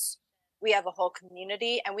adults. We have a whole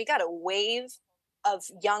community, and we got a wave of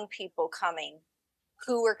young people coming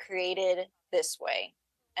who were created this way.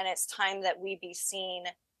 And it's time that we be seen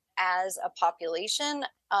as a population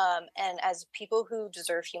and as people who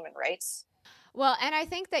deserve human rights. Well, and I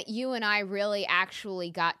think that you and I really actually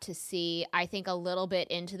got to see, I think, a little bit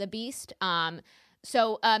into the beast.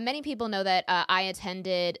 So many people know that I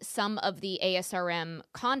attended some of the ASRM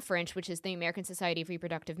conference, which is the American Society of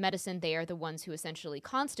Reproductive Medicine. They are the ones who essentially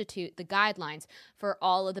constitute the guidelines for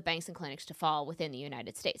all of the banks and clinics to fall within the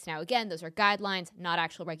United States. Now, again, those are guidelines, not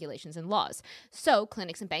actual regulations and laws. So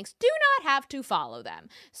clinics and banks do not have to follow them.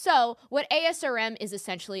 So what ASRM is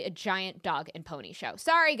essentially a giant dog and pony show.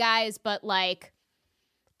 Sorry, guys, but like,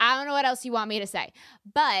 I don't know what else you want me to say.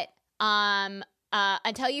 But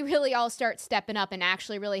until you really all start stepping up and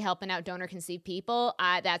actually really helping out donor conceived people,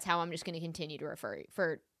 that's how I'm just going to continue to refer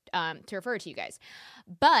to you guys.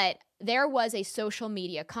 But there was a social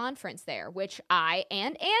media conference there, which I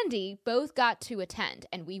and Andi both got to attend,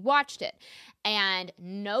 and we watched it. And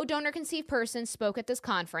no donor conceived person spoke at this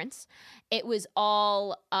conference. It was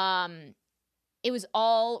all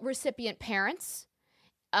recipient parents.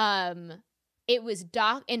 It was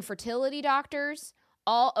infertility doctors,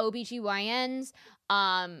 all OBGYNs,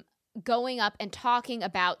 going up and talking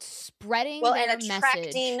about spreading their and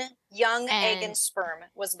attracting message. Young egg and sperm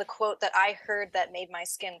was the quote that I heard that made my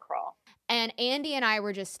skin crawl. And Andi and I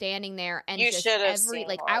were just standing there, and you just seen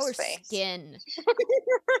like Laura's our face. skin.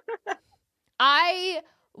 I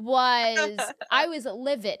was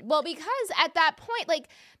livid. Well, because at that point, like,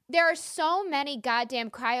 there are so many goddamn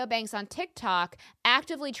cryobanks on TikTok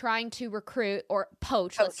actively trying to recruit or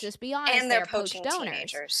poach. Let's just be honest. And they're poaching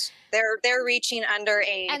teenagers. They're reaching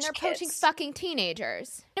underage and they're poaching fucking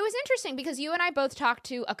teenagers. It was interesting because you and I both talked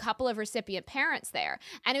to a couple of recipient parents there,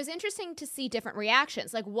 and it was interesting to see different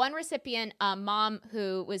reactions. Like, one recipient mom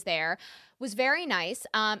who was there was very nice,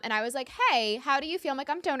 and I was like, hey, how do you feel? I'm like,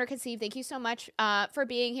 I'm donor conceived. Thank you so much for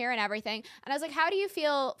being here and everything. And I was like, how do you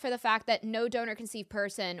feel for the fact that no donor conceived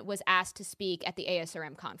person was asked to speak at the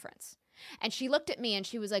ASRM conference? And she looked at me and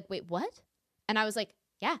she was like, wait, what? And I was like,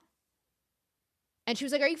 yeah. And she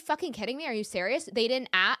was like, are you fucking kidding me? Are you serious? They didn't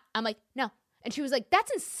ask? I'm like, no. And she was like,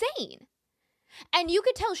 that's insane. And you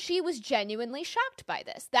could tell she was genuinely shocked by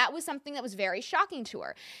this. That was something that was very shocking to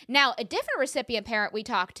her. Now, a different recipient parent we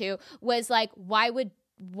talked to was like, why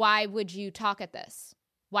would you talk at this?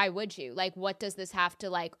 Why would you? Like, what does this have to,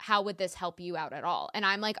 like, how would this help you out at all? And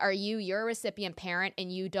I'm like, you're a recipient parent and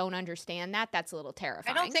you don't understand that? That's a little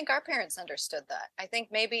terrifying. I don't think our parents understood that. I think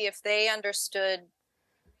maybe if they understood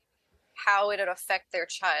how it would affect their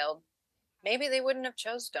child, maybe they wouldn't have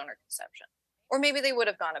chose donor conception. Or maybe they would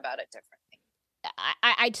have gone about it differently.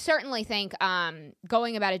 I certainly think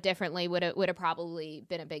going about it differently would have probably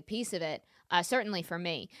been a big piece of it, certainly for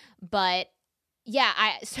me. But yeah,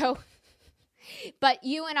 but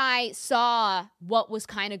you and I saw what was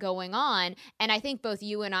kind of going on, and I think both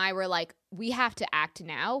you and I were like, we have to act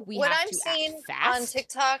now. What I'm seeing on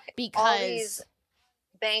TikTok, because all these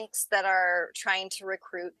banks that are trying to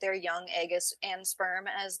recruit their young egg and sperm,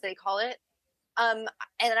 as they call it, and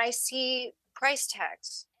I see price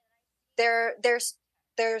tags. They're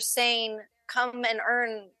saying, come and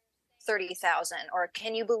earn $30,000, or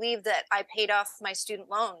can you believe that I paid off my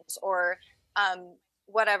student loans, or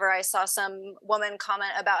whatever. I saw some woman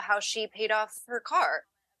comment about how she paid off her car.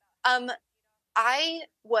 I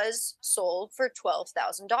was sold for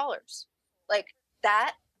 $12,000. Like,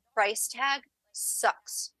 that price tag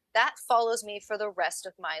sucks. That follows me for the rest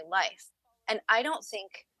of my life. And I don't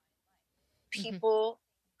think people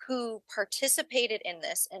who participated in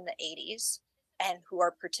this in the 80s and who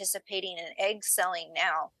are participating in egg selling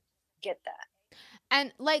now get that.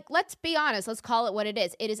 And, like, let's be honest. Let's call it what it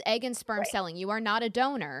is. It is egg and sperm selling. You are not a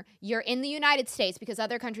donor. You're in the United States, because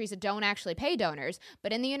other countries don't actually pay donors.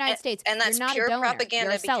 But in the United States, and that's you're not pure a donor. propaganda,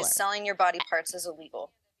 you're a seller. because selling your body parts is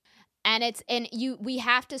illegal. We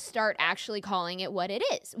have to start actually calling it what it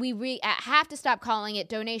is. We have to stop calling it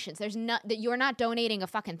donations. You're not donating a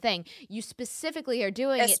fucking thing. You specifically are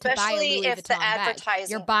doing it to buy a Louis Vuitton bag. Especially if the advertising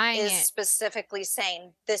you're buying is specifically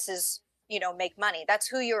saying this is, make money. That's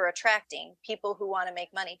who you're attracting, people who want to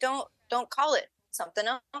make money. Don't call it something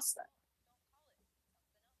else then.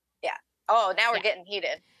 Yeah. Oh, now we're getting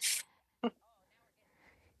heated.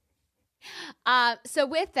 So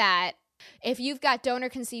with that, if you've got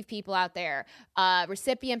donor-conceived people out there,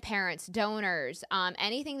 recipient parents, donors,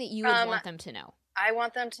 anything that you would want them to know. I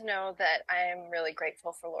want them to know that I'm really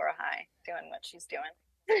grateful for Laura High doing what she's doing.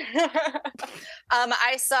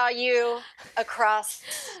 I saw you across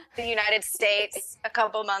the United States a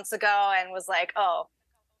couple months ago and was like, oh,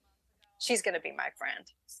 she's going to be my friend.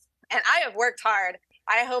 And I have worked hard.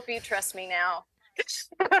 I hope you trust me now.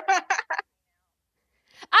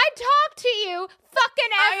 I talk to you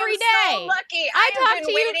fucking every day. I am so lucky. I talk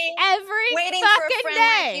to you every fucking for a friend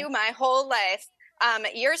day. like you my whole life.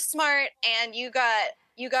 You're smart and you got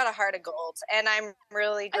a heart of gold, and I'm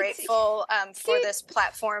really grateful for this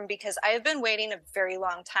platform, because I have been waiting a very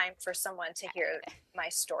long time for someone to hear my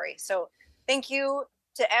story. So thank you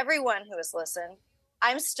to everyone who has listened.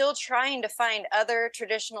 I'm still trying to find other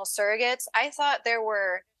traditional surrogates. I thought there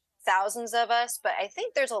were thousands of us, but I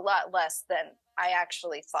think there's a lot less than I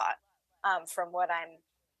actually thought, from what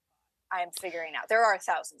I'm figuring out. There are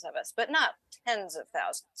thousands of us, but not tens of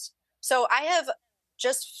thousands. So I have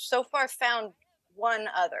just so far found one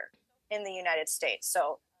other in the United States.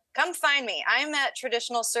 So come find me. I'm at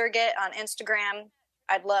Traditional Surrogate on Instagram.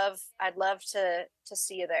 I'd love to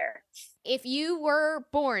see you there. If you were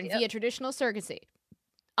born via traditional surrogacy,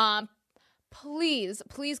 please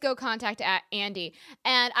go contact Andi.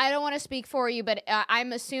 And I don't want to speak for you, but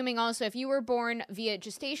I'm assuming also if you were born via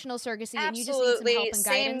gestational surrogacy and you just need some help and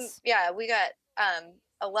guidance. Yeah, we got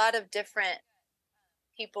a lot of different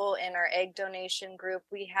people in our egg donation group.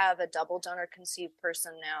 We have a double donor conceived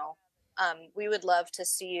person now. We would love to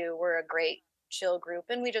see you. We're a great chill group,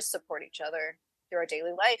 and we just support each other through our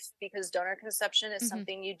daily life, because donor conception is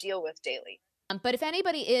something you deal with daily. But if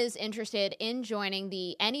anybody is interested in joining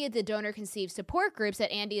any of the donor conceived support groups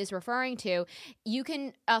that Andi is referring to, you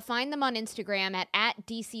can find them on Instagram at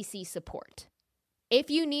DCC Support. If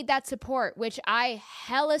you need that support, which I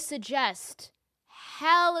hella suggest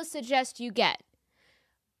you get,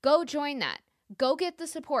 go join that. Go get the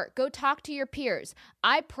support. Go talk to your peers.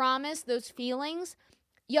 I promise those feelings,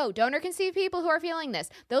 donor conceived people who are feeling this,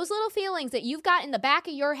 those little feelings that you've got in the back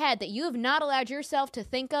of your head that you have not allowed yourself to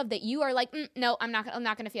think of, that you are like, no, I'm not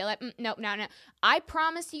going to feel it. No. I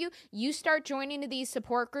promise you start joining these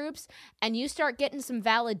support groups and you start getting some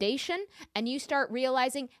validation and you start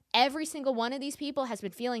realizing every single one of these people has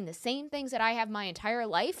been feeling the same things that I have my entire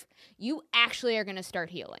life. You actually are going to start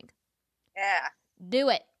healing. Yeah. Do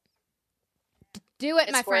it. Do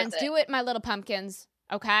it, my friends. Do it, my little pumpkins.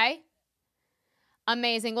 Okay?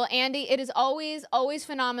 Amazing. Well, Andi, it is always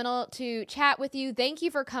phenomenal to chat with you. Thank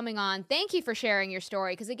you for coming on. Thank you for sharing your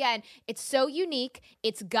story. Because again, it's so unique.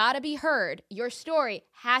 It's got to be heard. Your story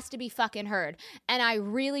has to be fucking heard. And I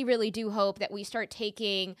really, really do hope that we start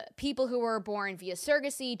taking people who were born via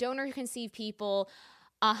surrogacy, donor conceived people,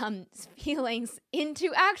 feelings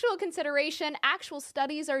into actual consideration. Actual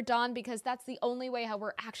studies are done, because that's the only way how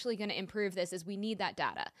we're actually going to improve this, is we need that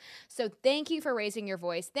data. So thank you for raising your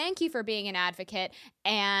voice. Thank you for being an advocate,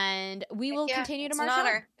 and we will continue to march on. It's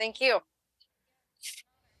an honor. Thank you.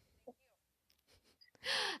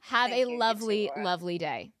 Have a lovely, lovely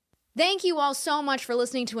day. Thank you all so much for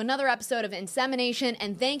listening to another episode of Insemination,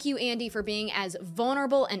 and thank you, Andi, for being as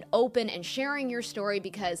vulnerable and open and sharing your story,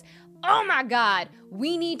 because oh my God,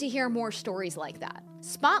 we need to hear more stories like that.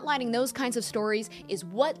 Spotlighting those kinds of stories is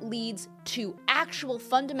what leads to actual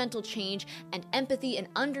fundamental change and empathy and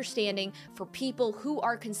understanding for people who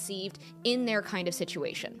are conceived in their kind of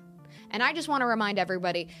situation. And I just want to remind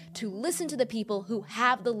everybody to listen to the people who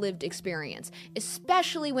have the lived experience,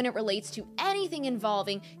 especially when it relates to anything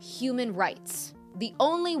involving human rights. The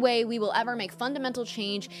only way we will ever make fundamental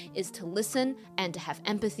change is to listen and to have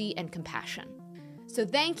empathy and compassion. So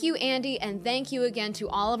thank you, Andi, and thank you again to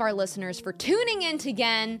all of our listeners for tuning in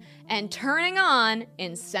again and turning on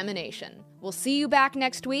Insemination. We'll see you back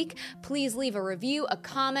next week. Please leave a review, a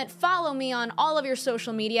comment, follow me on all of your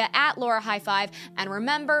social media at Laura High Five. And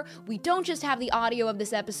remember, we don't just have the audio of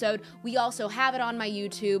this episode, we also have it on my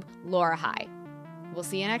YouTube, Laura High. We'll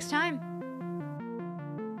see you next time.